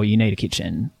 So therefore, you need a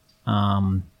kitchen.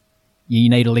 You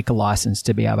need a liquor license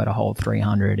to be able to hold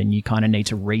 300, and you kind of need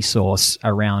to resource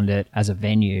around it as a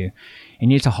venue. You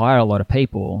need to hire a lot of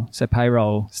people. So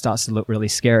payroll starts to look really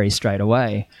scary straight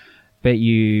away. But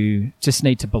you just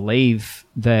need to believe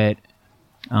that.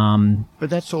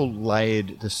 But that's all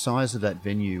layered. The size of that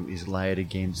venue is layered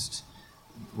against,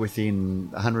 within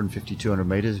 150, 200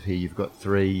 metres of here, you've got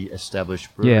 3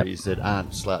 established breweries that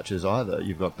aren't slouches either.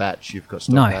 You've got Batch, you've got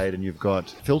Stockade, and you've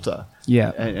got Filter.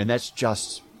 Yeah. And that's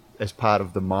just as part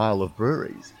of the mile of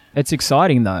breweries. It's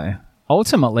exciting, though.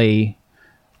 Ultimately...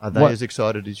 Are they as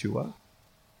excited as you are?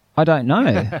 I don't know.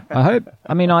 I hope...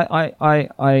 I mean,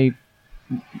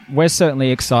 we're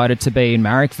certainly excited to be in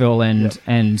Marrickville,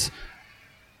 and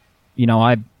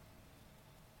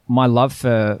my love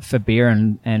for beer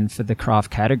and for the craft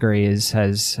category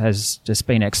has just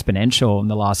been exponential in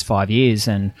the last 5 years,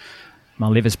 and my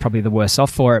liver's probably the worse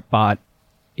off for it, but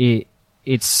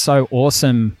it's so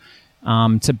awesome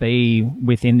to be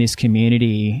within this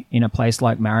community in a place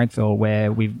like Marrickville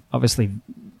where we obviously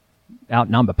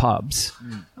outnumber pubs,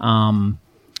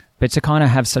 but to kind of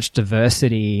have such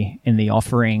diversity in the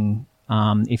offering,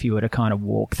 if you were to kind of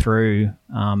walk through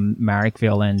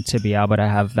Marrickville and to be able to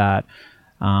have that,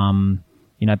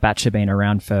 Batch have been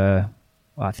around for,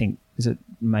 I think, is it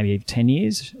maybe 10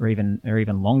 years or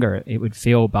even longer, it would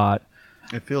feel, but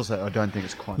it feels like I don't think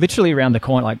it's quite literally around the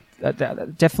corner. Like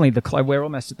definitely we're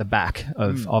almost at the back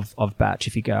of Batch.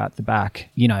 If you go out the back,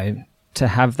 to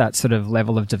have that sort of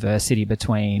level of diversity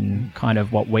between kind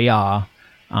of what we are,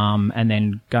 and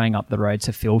then going up the road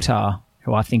to Filter,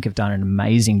 who I think have done an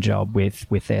amazing job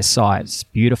with their site. It's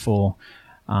beautiful.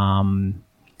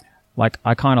 Like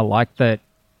I kind of like that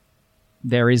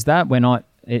there is that. We're not.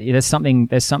 There's something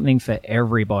for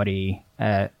everybody,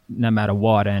 no matter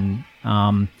what, and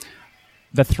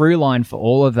the through line for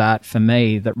all of that, for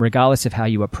me, that regardless of how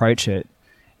you approach it,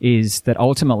 is that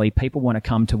ultimately people want to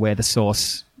come to where the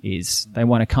source is. They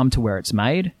want to come to where it's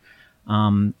made,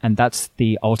 and that's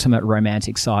the ultimate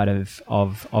romantic side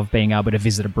of being able to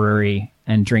visit a brewery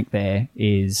and drink there.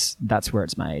 Is that's where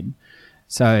it's made.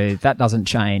 So that doesn't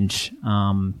change.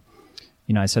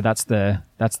 So that's the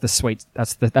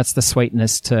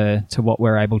sweetness to what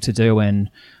we're able to do, and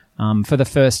for the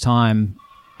first time,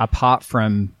 apart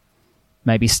from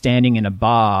maybe standing in a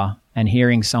bar and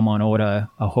hearing someone order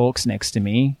a Hawks next to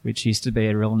me, which used to be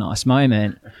a real nice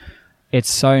moment, it's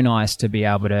so nice to be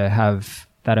able to have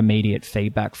that immediate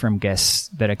feedback from guests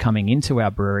that are coming into our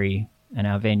brewery and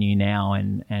our venue now,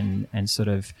 and sort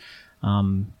of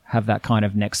have that kind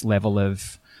of next level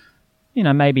of,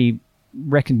 maybe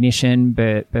recognition,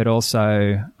 but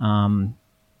also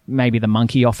maybe the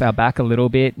monkey off our back a little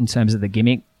bit in terms of the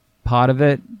gimmick part of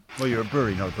it. Well, you're a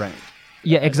brewery, not a brand.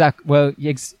 Yeah, exactly. Well,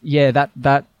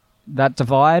 that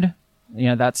divide,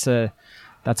 that's a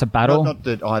battle. Not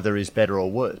that either is better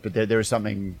or worse, but there is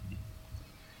something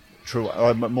true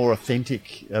or more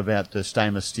authentic about the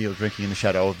stainless steel drinking in the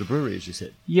shadow of the brewery, as you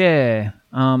said. Yeah,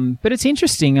 but it's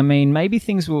interesting. I mean, maybe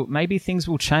things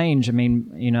will change. I mean,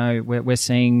 we're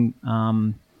seeing,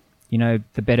 the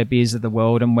better beers of the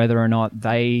world, and whether or not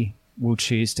they will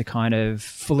choose to kind of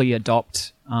fully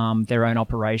adopt their own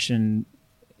operation.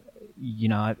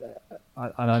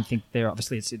 I don't think they're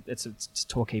obviously it's a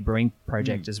Torquay Brewing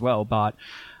project as well, but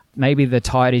maybe the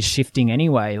tide is shifting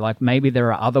anyway. Like maybe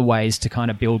there are other ways to kind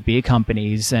of build beer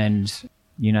companies, and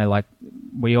like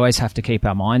we always have to keep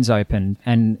our minds open.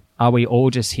 And are we all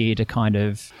just here to kind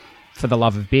of for the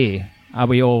love of beer? Are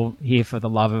we all here for the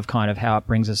love of kind of how it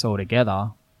brings us all together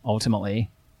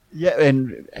ultimately? Yeah,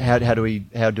 and how do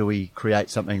we create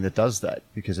something that does that?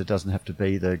 Because it doesn't have to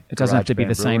be the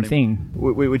same thing.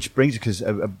 Which brings it, because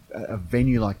a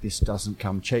venue like this doesn't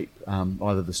come cheap.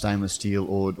 Either the stainless steel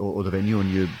or the venue. And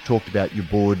you talked about your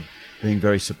board being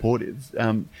very supportive.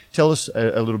 Tell us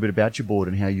a little bit about your board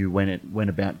and how you went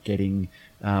about getting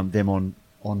them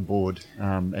on board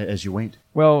as you went.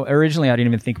 Well, originally I didn't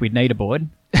even think we'd need a board.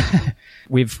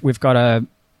 we've got a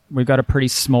pretty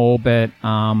small but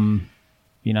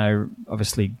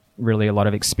obviously really a lot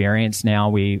of experience now.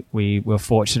 We were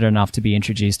fortunate enough to be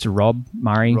introduced to Rob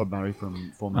Murray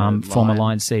from former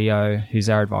Lion CEO, who's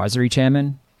our advisory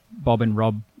chairman. Bob and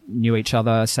Rob knew each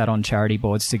other, sat on charity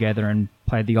boards together and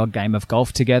played the odd game of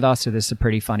golf together. So there's some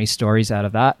pretty funny stories out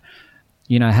of that.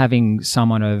 Having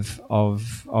someone of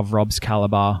Rob's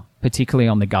caliber, particularly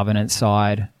on the governance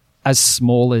side, as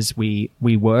small as we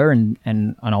were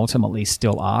and ultimately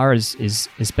still are, has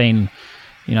been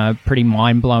pretty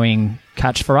mind-blowing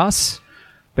catch for us.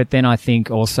 But then I think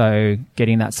also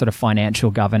getting that sort of financial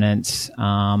governance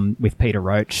with Peter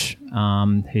Roach,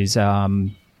 who's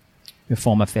the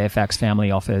former Fairfax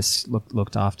family office,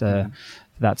 looked after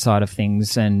that side of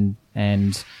things, and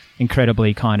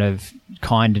incredibly kind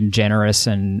and generous.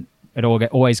 And it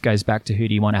always goes back to who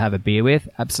do you want to have a beer with?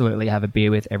 Absolutely have a beer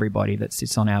with everybody that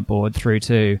sits on our board, through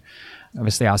to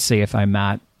obviously our CFO,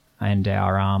 Matt, and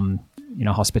our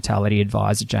hospitality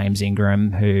advisor, James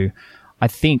Ingram, who I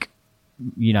think,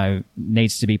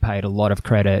 needs to be paid a lot of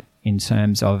credit in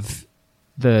terms of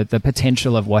the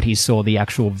potential of what he saw the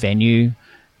actual venue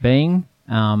being,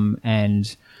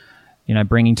 and,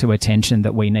 bringing to attention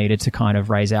that we needed to kind of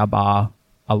raise our bar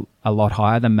a lot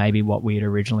higher than maybe what we had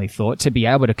originally thought, to be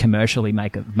able to commercially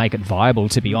make it viable,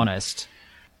 to be honest.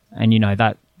 And,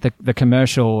 that the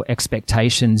commercial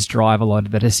expectations drive a lot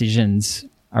of the decisions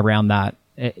around that.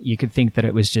 You could think that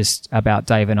it was just about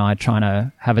Dave and I trying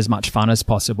to have as much fun as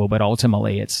possible, but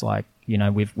ultimately it's like,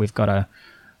 we've got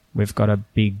a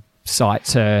big site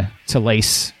to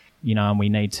lease, and we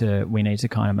need to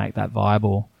kind of make that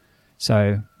viable.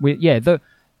 So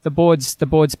the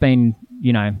board's been,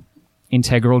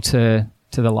 integral to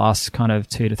the last kind of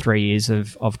 2 to 3 years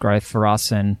of growth for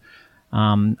us, and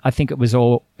I think it was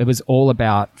all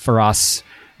about for us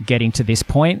getting to this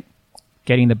point,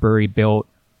 getting the brewery built,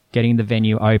 getting the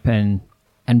venue open,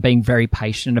 and being very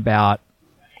patient about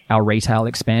our retail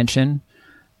expansion.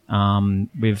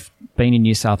 We've been in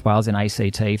New South Wales and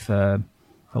ACT for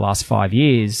the last 5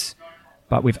 years,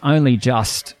 but we've only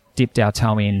just dipped our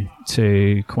toe in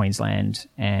to Queensland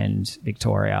and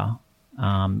Victoria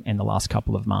in the last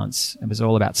couple of months. It was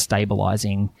all about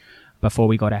stabilising before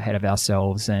we got ahead of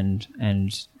ourselves, and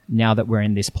now that we're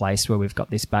in this place where we've got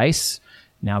this base,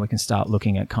 now we can start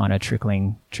looking at kind of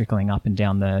trickling up and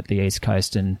down the East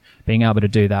Coast, and being able to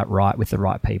do that right with the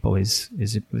right people is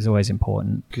always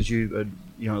important. Because you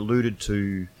alluded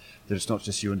to that it's not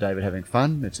just you and David having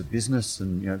fun; it's a business,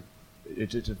 and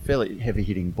it's a fairly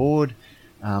heavy-hitting board.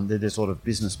 There's a lot of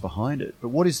business behind it. But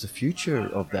what is the future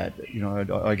of that?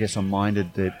 I guess I'm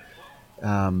minded that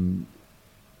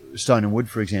Stone and Wood,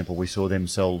 for example, we saw them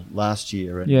sell last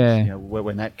year, and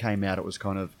when that came out, it was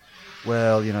kind of,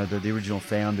 the original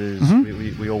founders,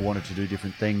 we all wanted to do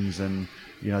different things, and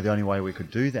the only way we could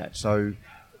do that. So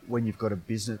when you've got a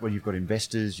business, when you've got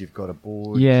investors, you've got a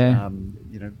board,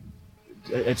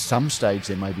 at some stage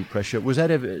there may be pressure. Was that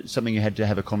ever something you had to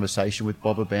have a conversation with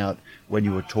Bob about when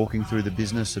you were talking through the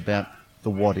business, about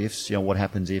the what ifs, what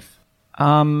happens if?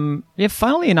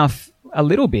 Funnily enough, a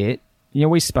little bit.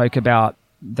 We spoke about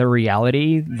the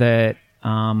reality that,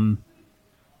 unless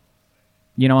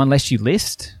you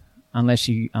list, unless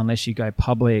you go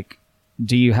public,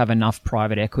 do you have enough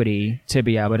private equity to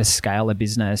be able to scale a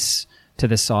business to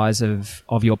the size of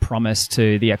your promise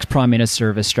to the ex-Prime Minister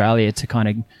of Australia to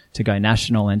go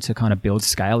national and to kind of build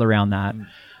scale around that?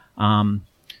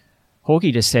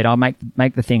 Hawkey just said, "I'll make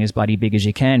the thing as bloody big as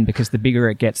you can, because the bigger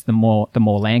it gets, the more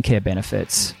Landcare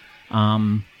benefits."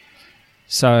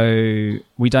 So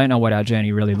we don't know what our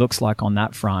journey really looks like on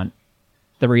that front.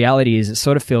 The reality is, it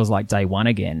sort of feels like day one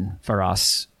again for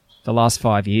us. The last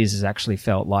 5 years has actually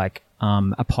felt like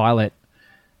a pilot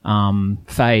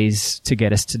phase to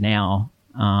get us to now.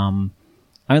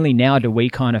 Only now do we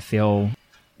kind of feel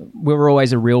we were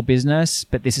always a real business,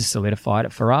 but this has solidified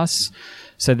it for us.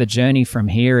 So the journey from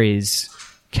here is,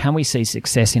 can we see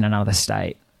success in another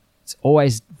state? It's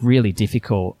always really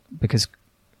difficult because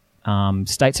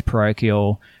states are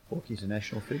parochial. Hawkey's a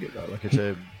national figure, though. Like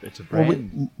it's a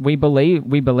brand. Well, we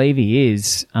believe he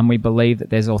is, and we believe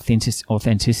that there's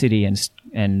authenticity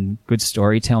and good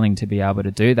storytelling to be able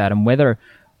to do that. And whether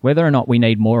or not we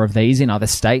need more of these in other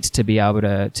states to be able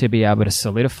to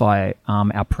solidify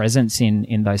our presence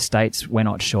in those states, we're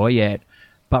not sure yet.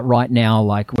 But right now,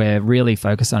 like, we're really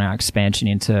focused on our expansion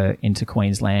into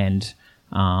Queensland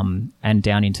and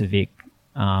down into Vic.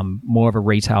 More of a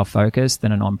retail focus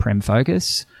than an on-prem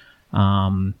focus.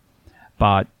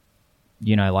 But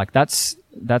that's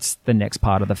the next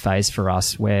part of the phase for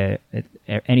us, where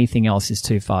anything else is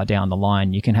too far down the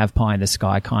line. You can have pie in the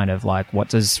sky kind of like, what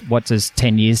does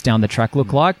 10 years down the track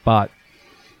look like? But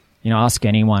ask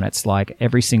anyone, it's like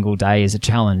every single day is a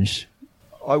challenge.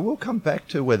 I will come back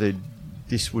to whether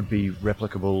this would be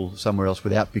replicable somewhere else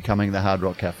without becoming the Hard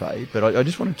Rock Cafe. But I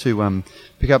just wanted to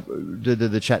pick up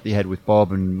the chat that you had with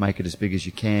Bob and make it as big as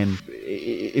you can.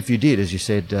 If you did, as you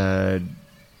said,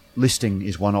 listing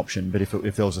is one option, but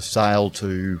if there was a sale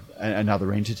to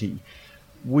another entity,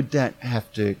 would that have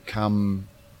to come,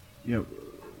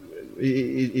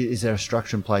 is there a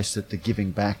structure in place that the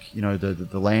giving back, the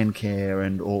land care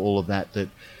and all of that the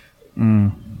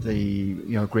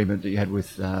agreement that you had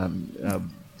with the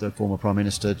former Prime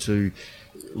Minister to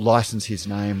license his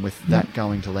name, with that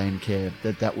going to Landcare,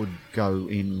 that would go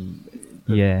in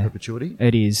perpetuity?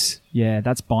 It is. Yeah,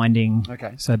 that's binding.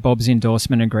 Okay. So Bob's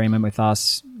endorsement agreement with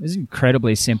us is an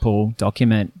incredibly simple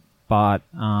document, but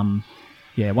one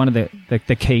of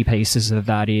the key pieces of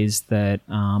that is that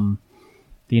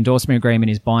the endorsement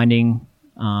agreement is binding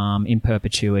in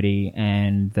perpetuity,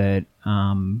 and that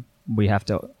we have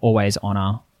to always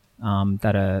honour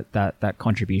that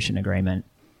contribution agreement.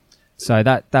 So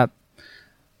that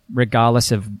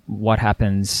regardless of what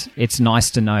happens, it's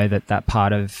nice to know that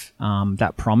part of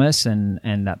that promise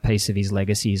and that piece of his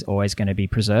legacy is always going to be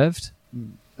preserved.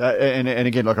 And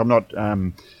again, like, I'm not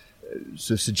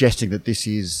suggesting that this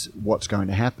is what's going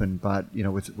to happen, but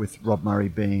with Rob Murray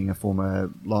being a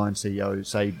former Lion CEO,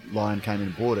 say Lion came in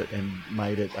and bought it and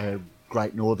made it a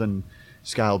Great Northern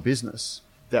scale business,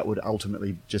 that would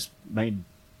ultimately just mean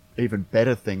even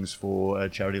better things for a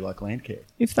charity like Landcare.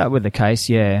 If that were the case,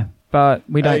 yeah. But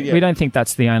we don't think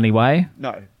that's the only way.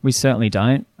 No. We certainly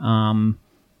don't.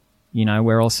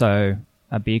 We're also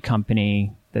a beer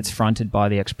company that's fronted by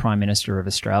the ex-Prime Minister of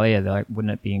Australia. Like,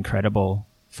 wouldn't it be incredible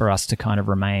for us to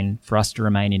remain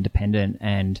independent?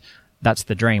 And that's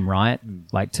the dream, right?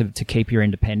 Like to keep your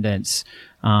independence,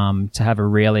 to have a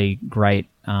really great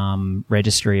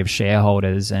registry of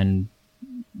shareholders, and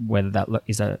whether that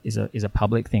is a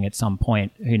public thing at some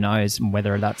point, who knows, and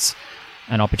whether that's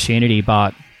an opportunity.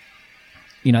 But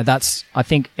I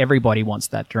think everybody wants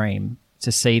that dream,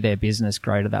 to see their business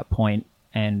grow to that point.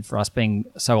 And for us being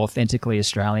so authentically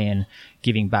Australian,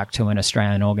 giving back to an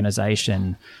Australian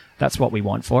organisation, that's what we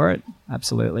want for it.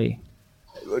 Absolutely.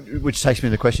 Which takes me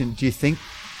to the question: do you think,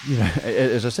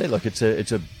 as I said, like it's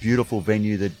a beautiful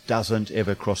venue that doesn't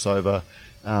ever cross over,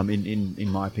 in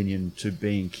my opinion, to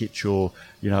being kitsch or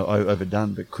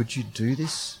overdone. But could you do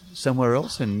this somewhere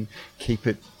else and keep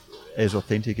it as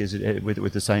authentic as it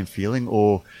with the same feeling,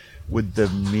 or would the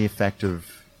mere fact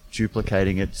of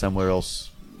duplicating it somewhere else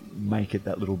make it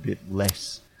that little bit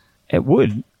less? It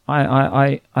would.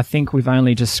 I think we've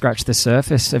only just scratched the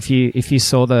surface. If you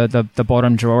saw the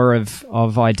bottom drawer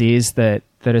of ideas that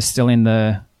are still in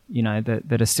the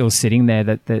that are still sitting there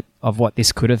that of what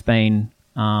this could have been,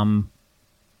 I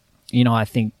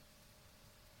think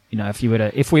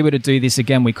if we were to do this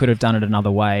again, we could have done it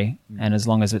another way. And as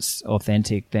long as it's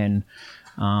authentic, then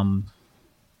I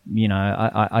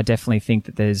definitely think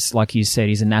that there's, like you said,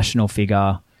 he's a national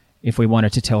figure. If we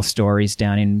wanted to tell stories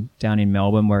down in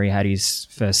Melbourne where he had his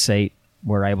first seat,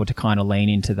 we're able to kind of lean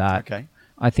into that. Okay.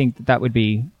 I think that would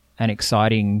be an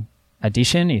exciting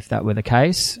addition if that were the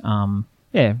case.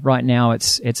 Right now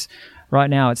it's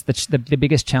the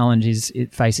biggest challenge is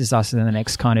it faces us in the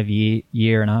next kind of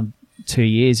year and 2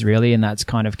 years really, and that's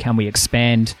kind of, can we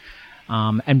expand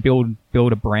and build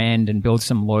a brand and build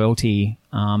some loyalty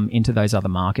into those other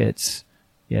markets.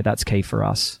 Yeah, that's key for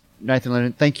us. Nathan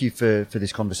Lennon, thank you for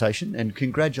this conversation, and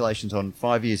congratulations on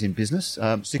 5 years in business.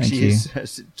 6 Thank years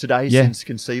today since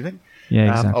conceiving.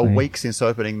 Yeah, exactly. A week since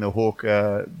opening the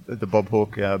Bob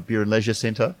Hawke Beer and Leisure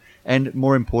Centre, and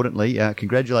more importantly,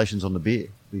 congratulations on the beer,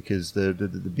 because the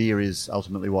beer is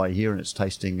ultimately why you're here, and it's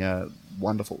tasting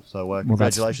wonderful. So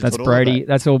congratulations. That's on Brody. All of that.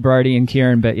 That's all Brody and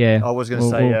Kieran. But yeah, I was going to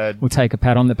say we'll take a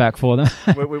pat on the back for them.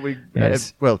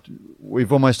 Yes.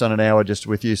 We've almost done an hour just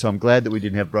with you, so I'm glad that we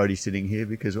didn't have Brody sitting here,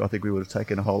 because I think we would have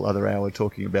taken a whole other hour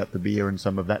talking about the beer and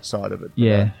some of that side of it.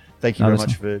 But, thank you very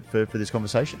much for this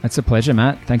conversation. It's a pleasure,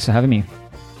 Matt. Thanks for having me.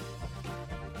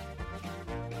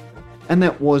 And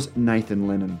that was Nathan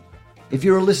Lennon. If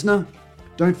you're a listener,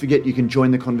 don't forget you can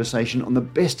join the conversation on the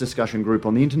best discussion group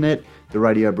on the internet, the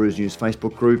Radio Brews News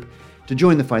Facebook group. To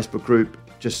join the Facebook group,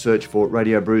 just search for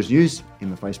Radio Brews News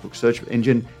in the Facebook search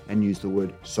engine and use the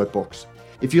word soapbox.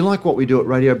 If you like what we do at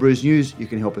Radio Brews News, you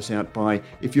can help us out by,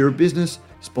 if you're a business,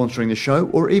 sponsoring the show,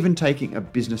 or even taking a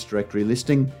business directory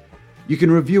listing. You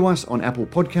can review us on Apple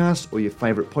Podcasts or your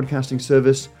favourite podcasting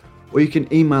service, or you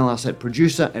can email us at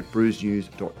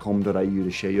producer@brewsnews.com.au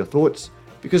to share your thoughts,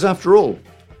 because after all,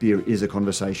 beer is a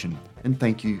conversation. And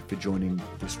thank you for joining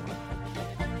this one.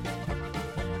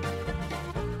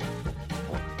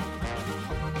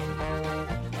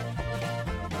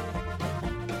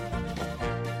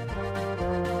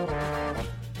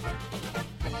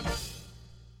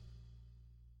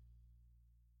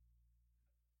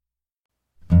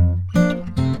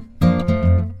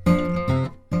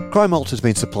 Cryer Malt has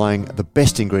been supplying the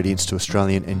best ingredients to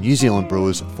Australian and New Zealand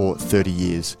brewers for 30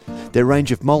 years. Their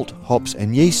range of malt, hops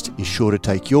and yeast is sure to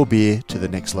take your beer to the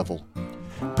next level.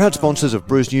 Proud sponsors of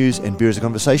Brews News and Beer as a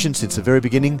Conversation since the very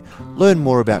beginning. Learn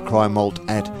more about Cryer Malt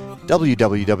at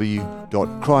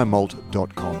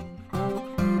www.cryermalt.com.